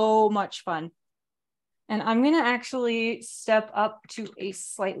so much fun. And I'm gonna actually step up to a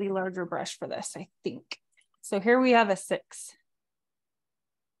slightly larger brush for this, I think. So here we have a 6.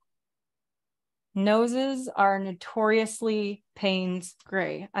 Noses are notoriously Payne's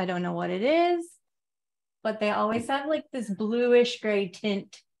gray. I don't know what it is, but they always have like this bluish gray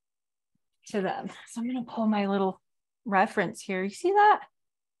tint to them. So I'm gonna pull my little reference here. You see that?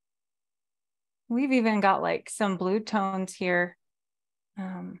 We've even got like some blue tones here.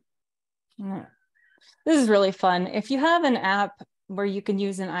 This is really fun. If you have an app where you can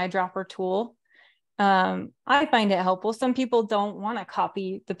use an eyedropper tool, I find it helpful. Some people don't want to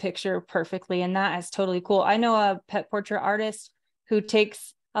copy the picture perfectly, and that is totally cool. I know a pet portrait artist who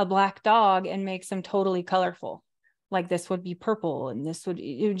takes a black dog and makes them totally colorful. Like this would be purple, and this would,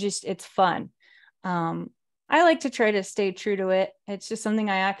 it's fun. I like to try to stay true to it. It's just something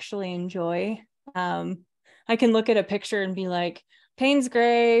I actually enjoy. I can look at a picture and be like, Payne's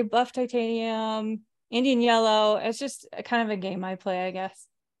gray, buff titanium, Indian yellow. It's just a kind of a game I play, I guess.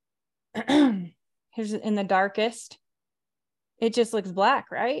 Here's in the darkest. It just looks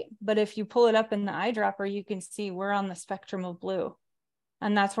black, right? But if you pull it up in the eyedropper, you can see we're on the spectrum of blue.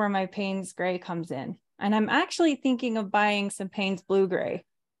 And that's where my Payne's gray comes in. And I'm actually thinking of buying some Payne's blue gray.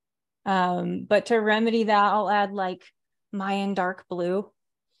 But to remedy that, I'll add like Mayan dark blue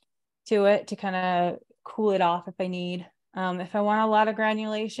to it to kind of cool it off if I need. If I want a lot of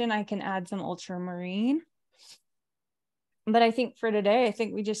granulation, I can add some ultramarine. But I think for today, I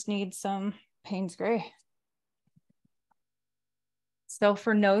think we just need some Payne's gray. So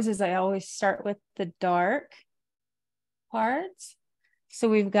for noses, I always start with the dark parts. So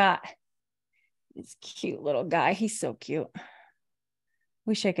we've got this cute little guy. He's so cute.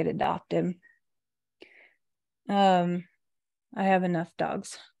 Wish I could adopt him. I have enough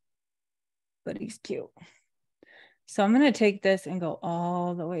dogs, but he's cute. So I'm going to take this and go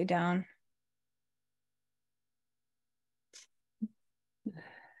all the way down.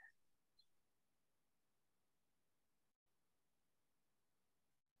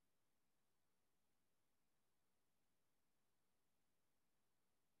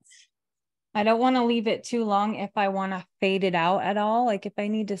 I don't want to leave it too long if I want to fade it out at all. Like if I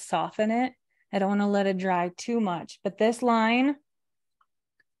need to soften it, I don't want to let it dry too much. But this line,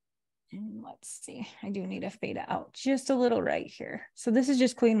 let's see, I do need to fade it out just a little right here. So this is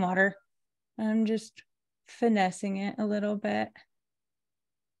just clean water. I'm just finessing it a little bit.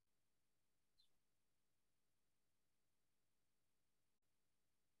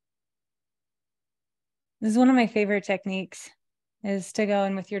 This is one of my favorite techniques, is to go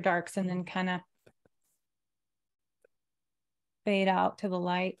in with your darks and then kind of fade out to the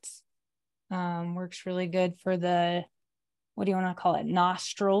lights. Works really good for the, what do you want to call it?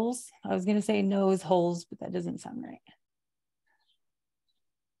 Nostrils. I was going to say nose holes, but that doesn't sound right.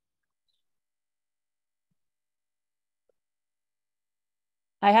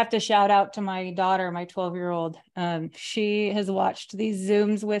 I have to shout out to my daughter, my 12-year-old. She has watched these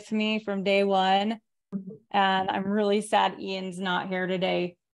Zooms with me from day one. And I'm really sad Ian's not here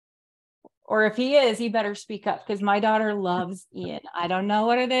today. Or if he is, he better speak up, because my daughter loves Ian. I don't know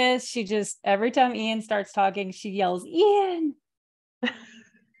what it is. She just, every time Ian starts talking, she yells, Ian.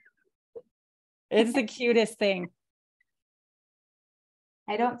 It's the cutest thing.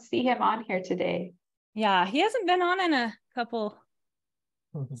 I don't see him on here today. Yeah, he hasn't been on in a couple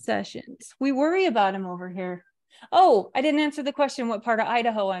sessions. We worry about him over here. Oh, I didn't answer the question, what part of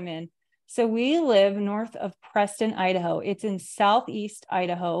Idaho I'm in. So we live north of Preston, Idaho. It's in southeast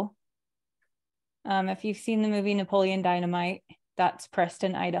Idaho. If you've seen the movie Napoleon Dynamite, that's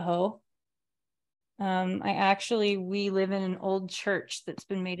Preston, Idaho. We live in an old church that's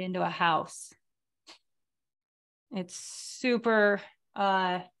been made into a house. It's super,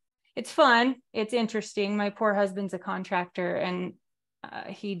 it's fun. It's interesting. My poor husband's a contractor, and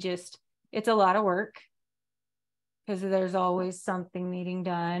it's a lot of work because there's always something needing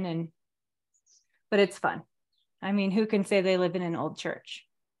done, but it's fun. I mean, who can say they live in an old church?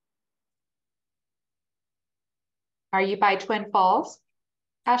 Are you by Twin Falls,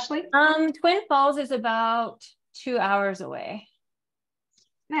 Ashley? Twin Falls is about 2 hours away.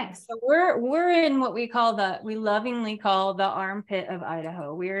 Nice. So we're in what we lovingly call the armpit of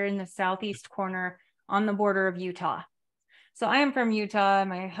Idaho. We're in the southeast corner on the border of Utah. So I am from Utah.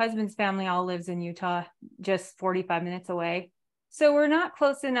 My husband's family all lives in Utah, just 45 minutes away. So we're not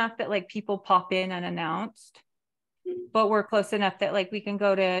close enough that like people pop in unannounced, but we're close enough that like we can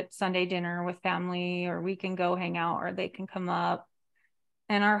go to Sunday dinner with family, or we can go hang out, or they can come up.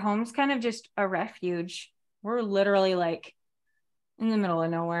 And our home's kind of just a refuge. We're literally like in the middle of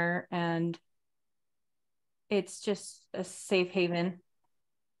nowhere, and it's just a safe haven.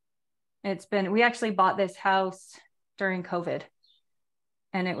 We actually bought this house during COVID,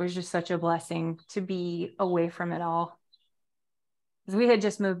 and it was just such a blessing to be away from it all. Because we had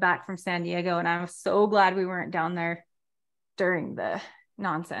just moved back from San Diego, and I was so glad we weren't down there during the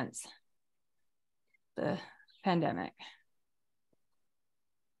nonsense, the pandemic.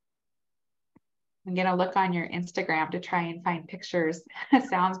 I'm gonna look on your Instagram to try and find pictures.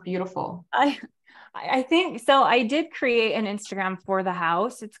 Sounds beautiful. I think so. I did create an Instagram for the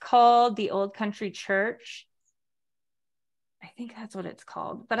house. It's called the Old Country Church. I think that's what it's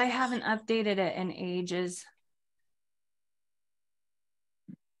called, but I haven't updated it in ages.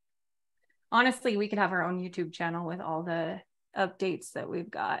 Honestly, we could have our own YouTube channel with all the updates that we've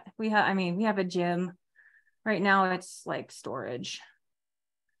got. We have a gym. Right now it's like storage.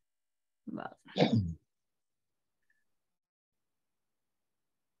 But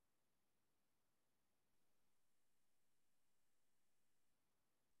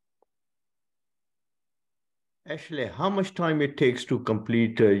Ashley, how much time it takes to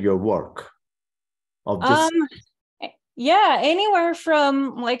complete your work of this? Yeah, anywhere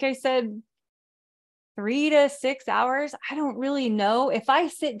from, like I said, 3 to 6 hours. I don't really know. If I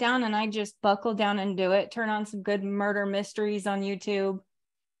sit down and I just buckle down and do it, turn on some good murder mysteries on YouTube,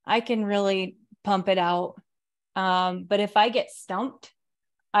 I can really pump it out. But if I get stumped,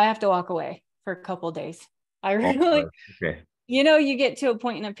 I have to walk away for a couple of days. I really, okay. You get to a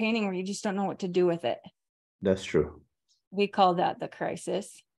point in a painting where you just don't know what to do with it. That's true. We call that the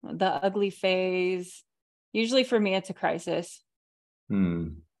crisis, the ugly phase. Usually for me, it's a crisis.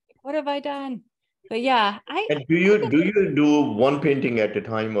 What have I done? But yeah, And do you do one painting at a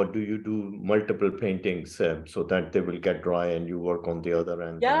time, or do you do multiple paintings so that they will get dry and you work on the other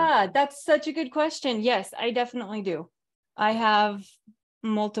end? Yeah, that's such a good question. Yes, I definitely do. I have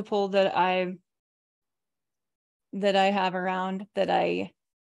multiple that I have around that I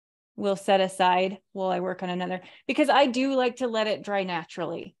will set aside while I work on another, because I do like to let it dry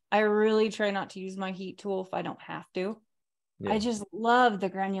naturally. I really try not to use my heat tool if I don't have to. Yeah. I just love the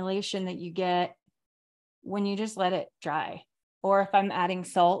granulation that you get when you just let it dry. Or if I'm adding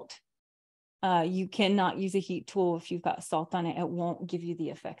salt, you cannot use a heat tool if you've got salt on it. It won't give you the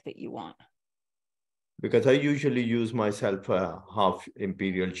effect that you want. Because I usually use myself half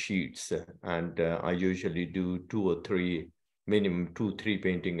imperial sheets, and I usually do 2 or 3, minimum 2-3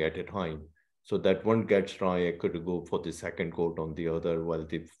 painting at a time. So that one gets dry, I could go for the second coat on the other while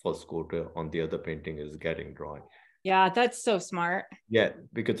the first coat on the other painting is getting dry. Yeah, that's so smart. Yeah,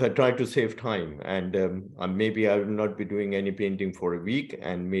 because I try to save time, and maybe I will not be doing any painting for a week,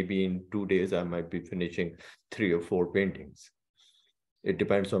 and maybe in 2 days I might be finishing 3 or 4 paintings. It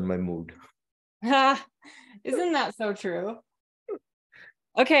depends on my mood. Isn't that so true?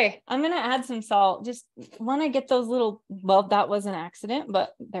 Okay, I'm gonna add some salt. Just when I get those little, well, that was an accident,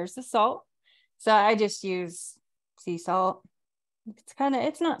 but there's the salt. So I just use sea salt.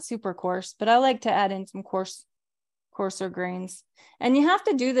 It's not super coarse, but I like to add in some coarser grains. And you have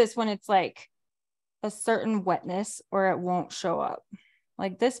to do this when it's like a certain wetness or it won't show up.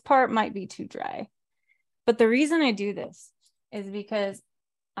 Like this part might be too dry. But the reason I do this is because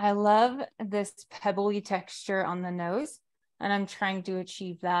I love this pebbly texture on the nose, and I'm trying to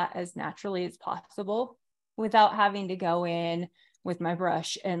achieve that as naturally as possible without having to go in with my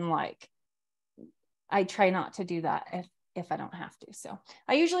brush and I try not to do that if I don't have to. So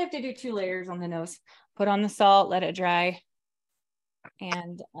I usually have to do 2 layers on the nose, put on the salt, let it dry.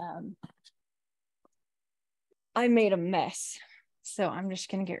 And I made a mess. So I'm just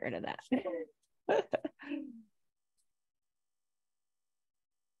going to get rid of that.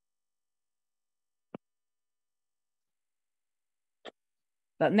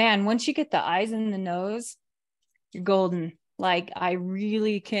 But man, once you get the eyes and the nose, you're golden. Like I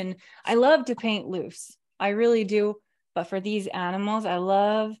love to paint loose. I really do. But for these animals, I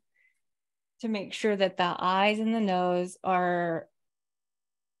love to make sure that the eyes and the nose are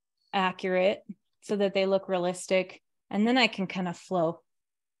accurate so that they look realistic. And then I can kind of flow.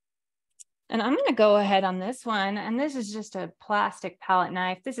 And I'm going to go ahead on this one. And this is just a plastic palette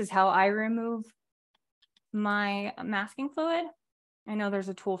knife. This is how I remove my masking fluid. I know there's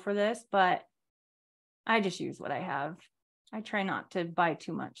a tool for this, but I just use what I have. I try not to buy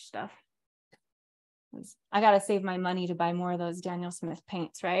too much stuff. I got to save my money to buy more of those Daniel Smith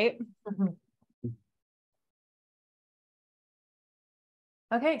paints, right? Mm-hmm.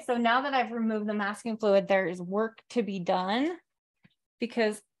 Okay, so now that I've removed the masking fluid, there is work to be done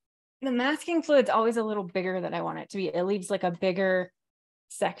because the masking fluid's always a little bigger than I want it to be. It leaves like a bigger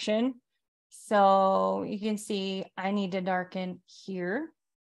section. So you can see I need to darken here.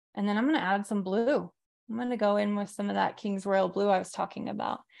 And then I'm going to add some blue. I'm going to go in with some of that King's Royal Blue I was talking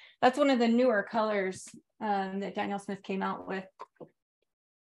about. That's one of the newer colors that Daniel Smith came out with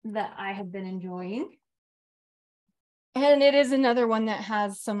that I have been enjoying. And it is another one that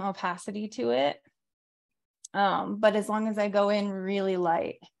has some opacity to it. But as long as I go in really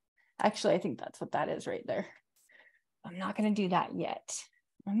light, actually, I think that's what that is right there. I'm not going to do that yet.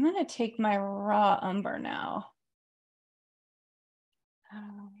 I'm going to take my raw umber now.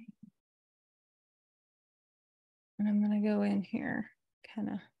 And I'm going to go in here, kind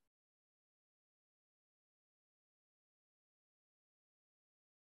of.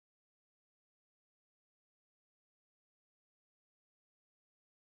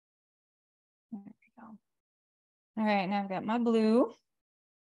 There we go. All right, now I've got my blue.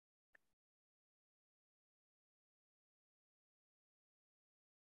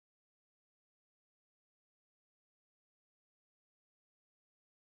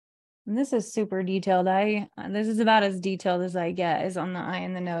 And this is super detailed. This is about as detailed as I get, is on the eye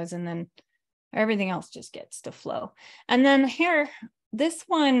and the nose, and then everything else just gets to flow. And then here, this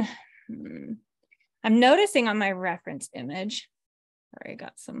one, I'm noticing on my reference image, where I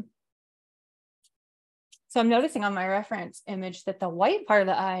got some. So I'm noticing on my reference image that the white part of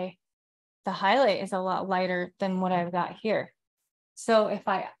the eye, the highlight is a lot lighter than what I've got here. So if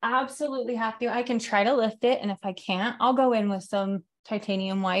I absolutely have to, I can try to lift it. And if I can't, I'll go in with some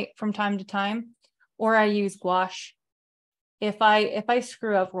titanium white from time to time, or I use gouache. If I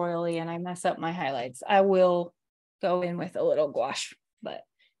screw up royally and I mess up my highlights, I will go in with a little gouache, but it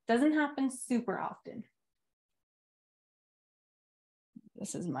doesn't happen super often.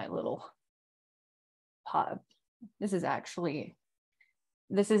 This is my little pot. This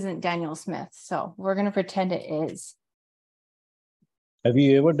isn't Daniel Smith, so we're going to pretend it is. Have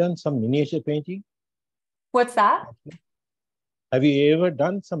you ever done some miniature painting? What's that? Have you ever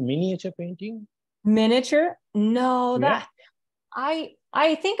done some miniature painting? Miniature? No, Yeah. that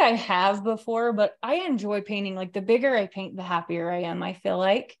I think I have before, but I enjoy painting. Like the bigger I paint, the happier I am, I feel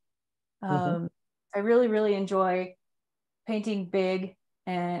like. I really, really enjoy painting big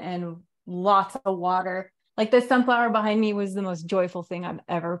and lots of water. Like the sunflower behind me was the most joyful thing I've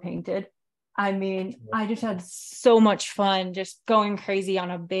ever painted. I mean, I just had so much fun just going crazy on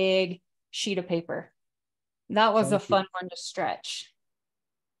a big sheet of paper. That was a fun one to stretch.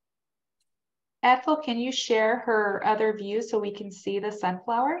 Ethel, can you share her other view so we can see the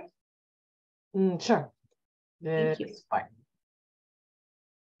sunflower? Sure. Thank you. Fine.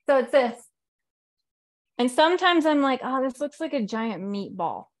 So it's this. And sometimes I'm like, oh, this looks like a giant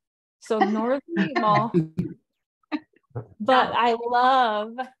meatball. So ignore the meatball. But I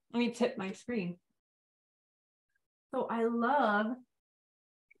love, let me tip my screen. So I love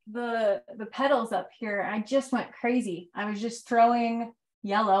the petals up here. I just went crazy. I was just throwing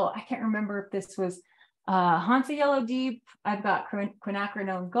yellow. I can't remember if this was Hansa Yellow Deep. I've got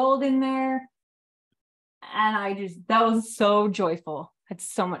quinacridone gold in there. And that was so joyful. I had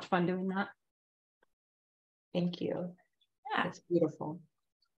so much fun doing that. Thank you. Yeah. It's beautiful.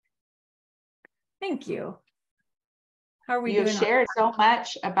 Thank you. How are we doing? You shared so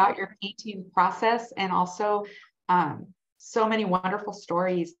much about your painting process and also so many wonderful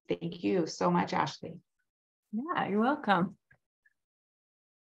stories. Thank you so much, Ashley. Yeah, you're welcome.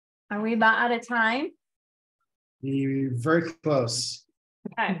 Are we about out of time? You're very close.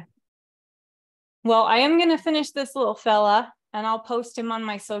 Okay. Well, I am going to finish this little fella and I'll post him on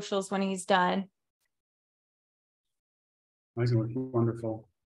my socials when he's done. Oh, he's going to look wonderful.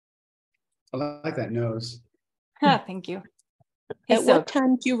 I like that nose. Thank you. At what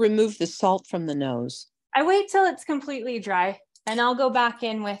time do you remove the salt from the nose? I wait till it's completely dry and I'll go back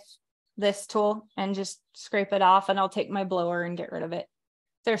in with this tool and just scrape it off, and I'll take my blower and get rid of it.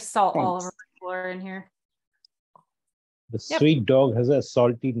 There's salt all over the floor in here. The sweet dog has a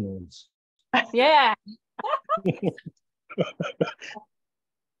salty nose. Yeah.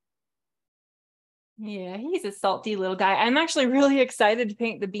 Yeah, he's a salty little guy. I'm actually really excited to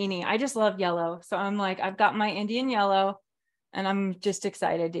paint the beanie. I just love yellow. So I'm like, I've got my Indian yellow and I'm just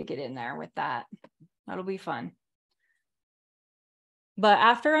excited to get in there with that. That'll be fun. But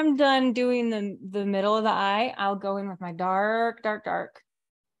after I'm done doing the middle of the eye, I'll go in with my dark,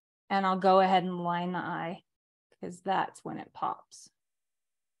 and I'll go ahead and line the eye because that's when it pops.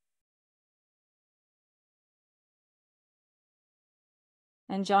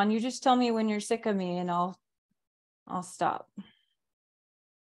 And John, you just tell me when you're sick of me and I'll stop.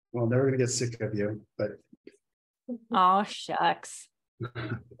 Well, I'm never going to get sick of you, but. Oh, shucks.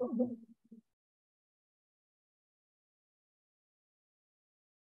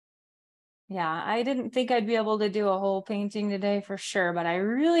 Yeah, I didn't think I'd be able to do a whole painting today for sure, but I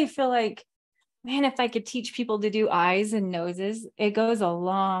really feel like man, if I could teach people to do eyes and noses, it goes a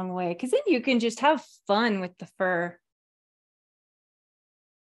long way, because then you can just have fun with the fur.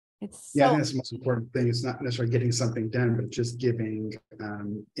 It's Yeah, I so, think that's the most important thing. It's not necessarily getting something done, but just giving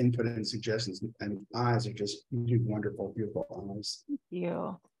input and suggestions. And eyes are just wonderful, beautiful eyes. thank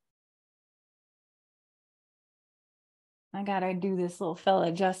you. I gotta do this little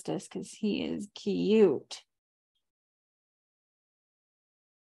fella justice because he is cute.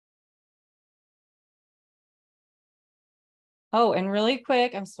 Oh, and really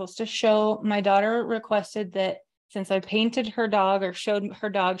quick, I'm supposed to show, my daughter requested that since I painted her dog or showed her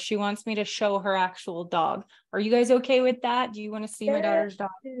dog, she wants me to show her actual dog. Are you guys okay with that? Do you want to see my daughter's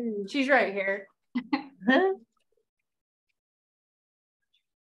dog? She's right here.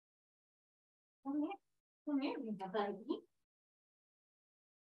 Come here, buddy.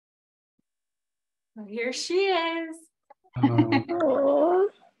 Oh, here she is.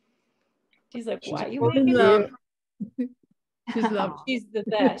 She's like, why are you making love. it? She's loved. She's the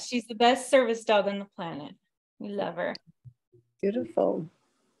best. She's the best service dog on the planet. We love her. Beautiful.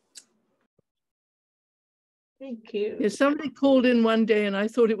 Thank you. Yeah, somebody called in one day and I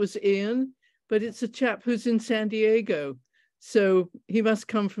thought it was Ian, but it's a chap who's in San Diego. So he must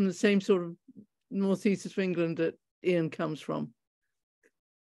come from the same sort of northeast of England that Ian comes from.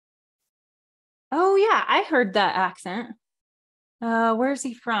 Oh yeah, I heard that accent. Where's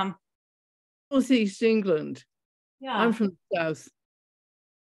he from? Northeast England. Yeah. I'm from the south.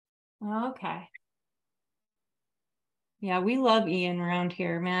 Okay. Yeah, we love Ian around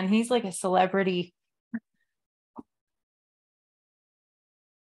here, man. He's like a celebrity.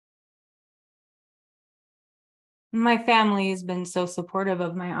 My family has been so supportive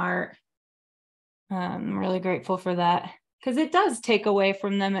of my art. I'm really grateful for that, because it does take away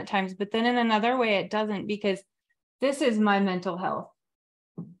from them at times, but then in another way it doesn't, because this is my mental health.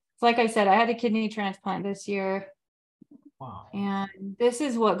 It's like I said, I had a kidney transplant this year. Wow. And this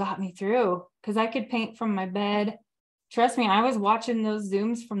is what got me through, because I could paint from my bed. Trust me, I was watching those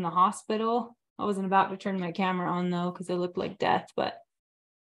Zooms from the hospital. I wasn't about to turn my camera on though, because it looked like death, but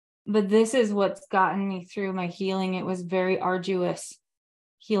this is what's gotten me through my healing. It was very arduous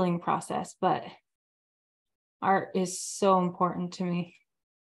healing process, but art is so important to me.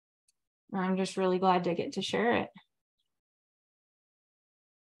 I'm just really glad to get to share it.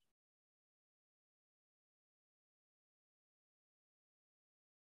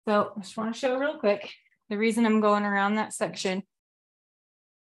 So I just want to show real quick. The reason I'm going around that section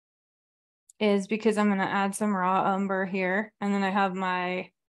is because I'm going to add some raw umber here. And then I have my,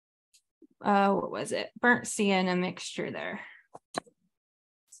 what was it? Burnt sienna mixture there.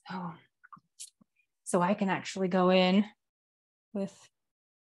 So I can actually go in with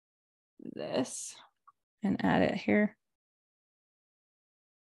this and add it here.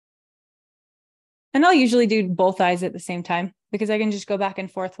 And I'll usually do both eyes at the same time, because I can just go back and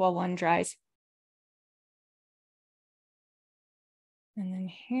forth while one dries. And then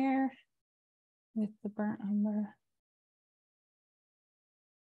here with the burnt umber,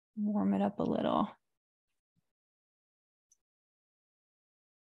 warm it up a little.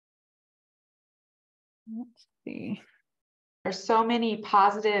 Let's see. There's so many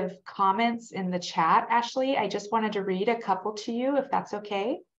positive comments in the chat, Ashley. I just wanted to read a couple to you, if that's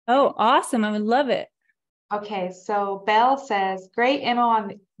okay. Oh, awesome. I would love it. Okay, so Belle says, great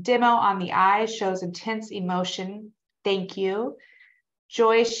demo on the eye, shows intense emotion. Thank you.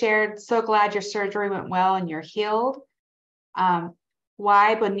 Joy shared, so glad your surgery went well and you're healed.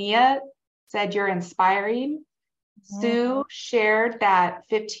 Y Bonilla said, you're inspiring. Sue shared that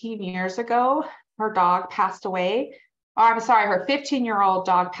 15 years ago, her dog passed away. Oh, I'm sorry, her 15-year-old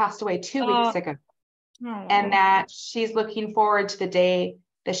dog passed away 2 weeks ago. And that she's looking forward to the day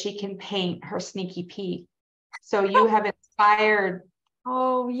that she can paint her Sneaky Pete. So you have inspired.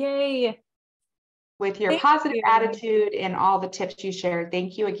 Oh, yay. With your positive attitude and all the tips you shared.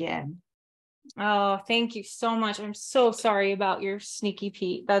 Thank you again. Oh, thank you so much. I'm so sorry about your Sneaky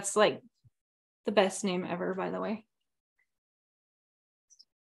Pete. That's like the best name ever, by the way.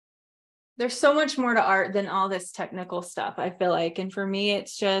 There's so much more to art than all this technical stuff, I feel like. And for me,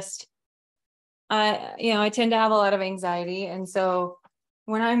 it's just, I tend to have a lot of anxiety. And so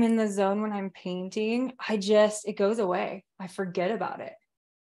when I'm in the zone, when I'm painting, it goes away. I forget about it.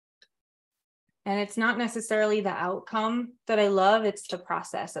 And it's not necessarily the outcome that I love, it's the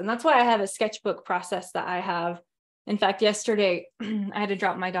process. And that's why I have a sketchbook process that I have. In fact, yesterday, I had to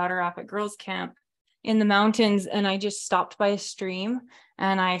drop my daughter off at girls' camp in the mountains, and I just stopped by a stream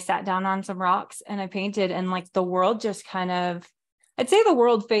and I sat down on some rocks and I painted, and like the world just kind of, I'd say the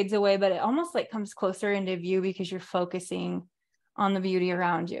world fades away, but it almost like comes closer into view because you're focusing on the beauty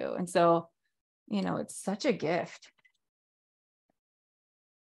around you. And so you know, it's such a gift.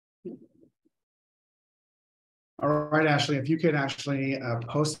 All right, Ashley, if you could actually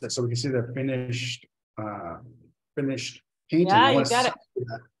post it so we can see the finished painting. Yeah, I you want to got see it.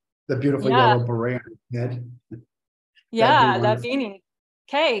 the beautiful Yeah. yellow beret on your head. Yeah, That'd that be beanie.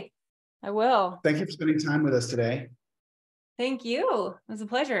 Okay, I will. Thank you for spending time with us today. Thank you. It was a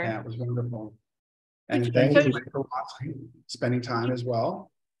pleasure. Yeah, it was wonderful. Could And you thank you post- Mike, for watching, spending time as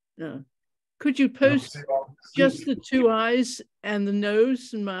well. Yeah. Could you I hope to post see you all just soon. the two eyes and the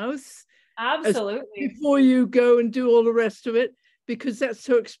nose and mouth Absolutely. before you go and do all the rest of it? Because that's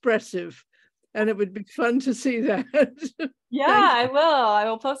so expressive. And it would be fun to see that. Yeah, I will. I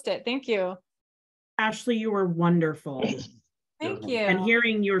will post it. Thank you. Ashley, you were wonderful. Thank you. And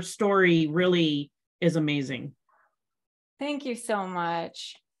hearing your story really is amazing. Thank you so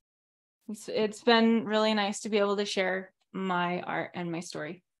much. It's been really nice to be able to share my art and my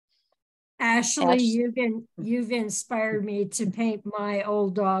story. Ashley, you've inspired me to paint my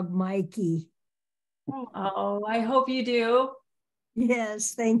old dog, Mikey. Oh, I hope you do.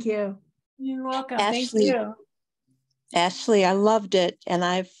 Yes, thank you. You're welcome. Ashley, Thank you. Ashley, I loved it. And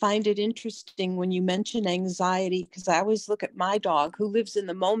I find it interesting when you mention anxiety, because I always look at my dog who lives in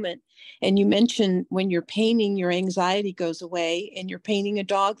the moment. And you mention when you're painting, your anxiety goes away, and you're painting a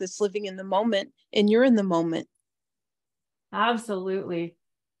dog that's living in the moment, and you're in the moment. Absolutely.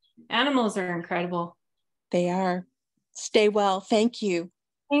 Animals are incredible. They are. Stay well. Thank you.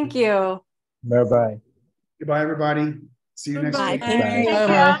 Thank you. Bye-bye. Goodbye, everybody. See you next Bye. week. Thank you.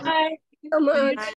 Bye. Bye.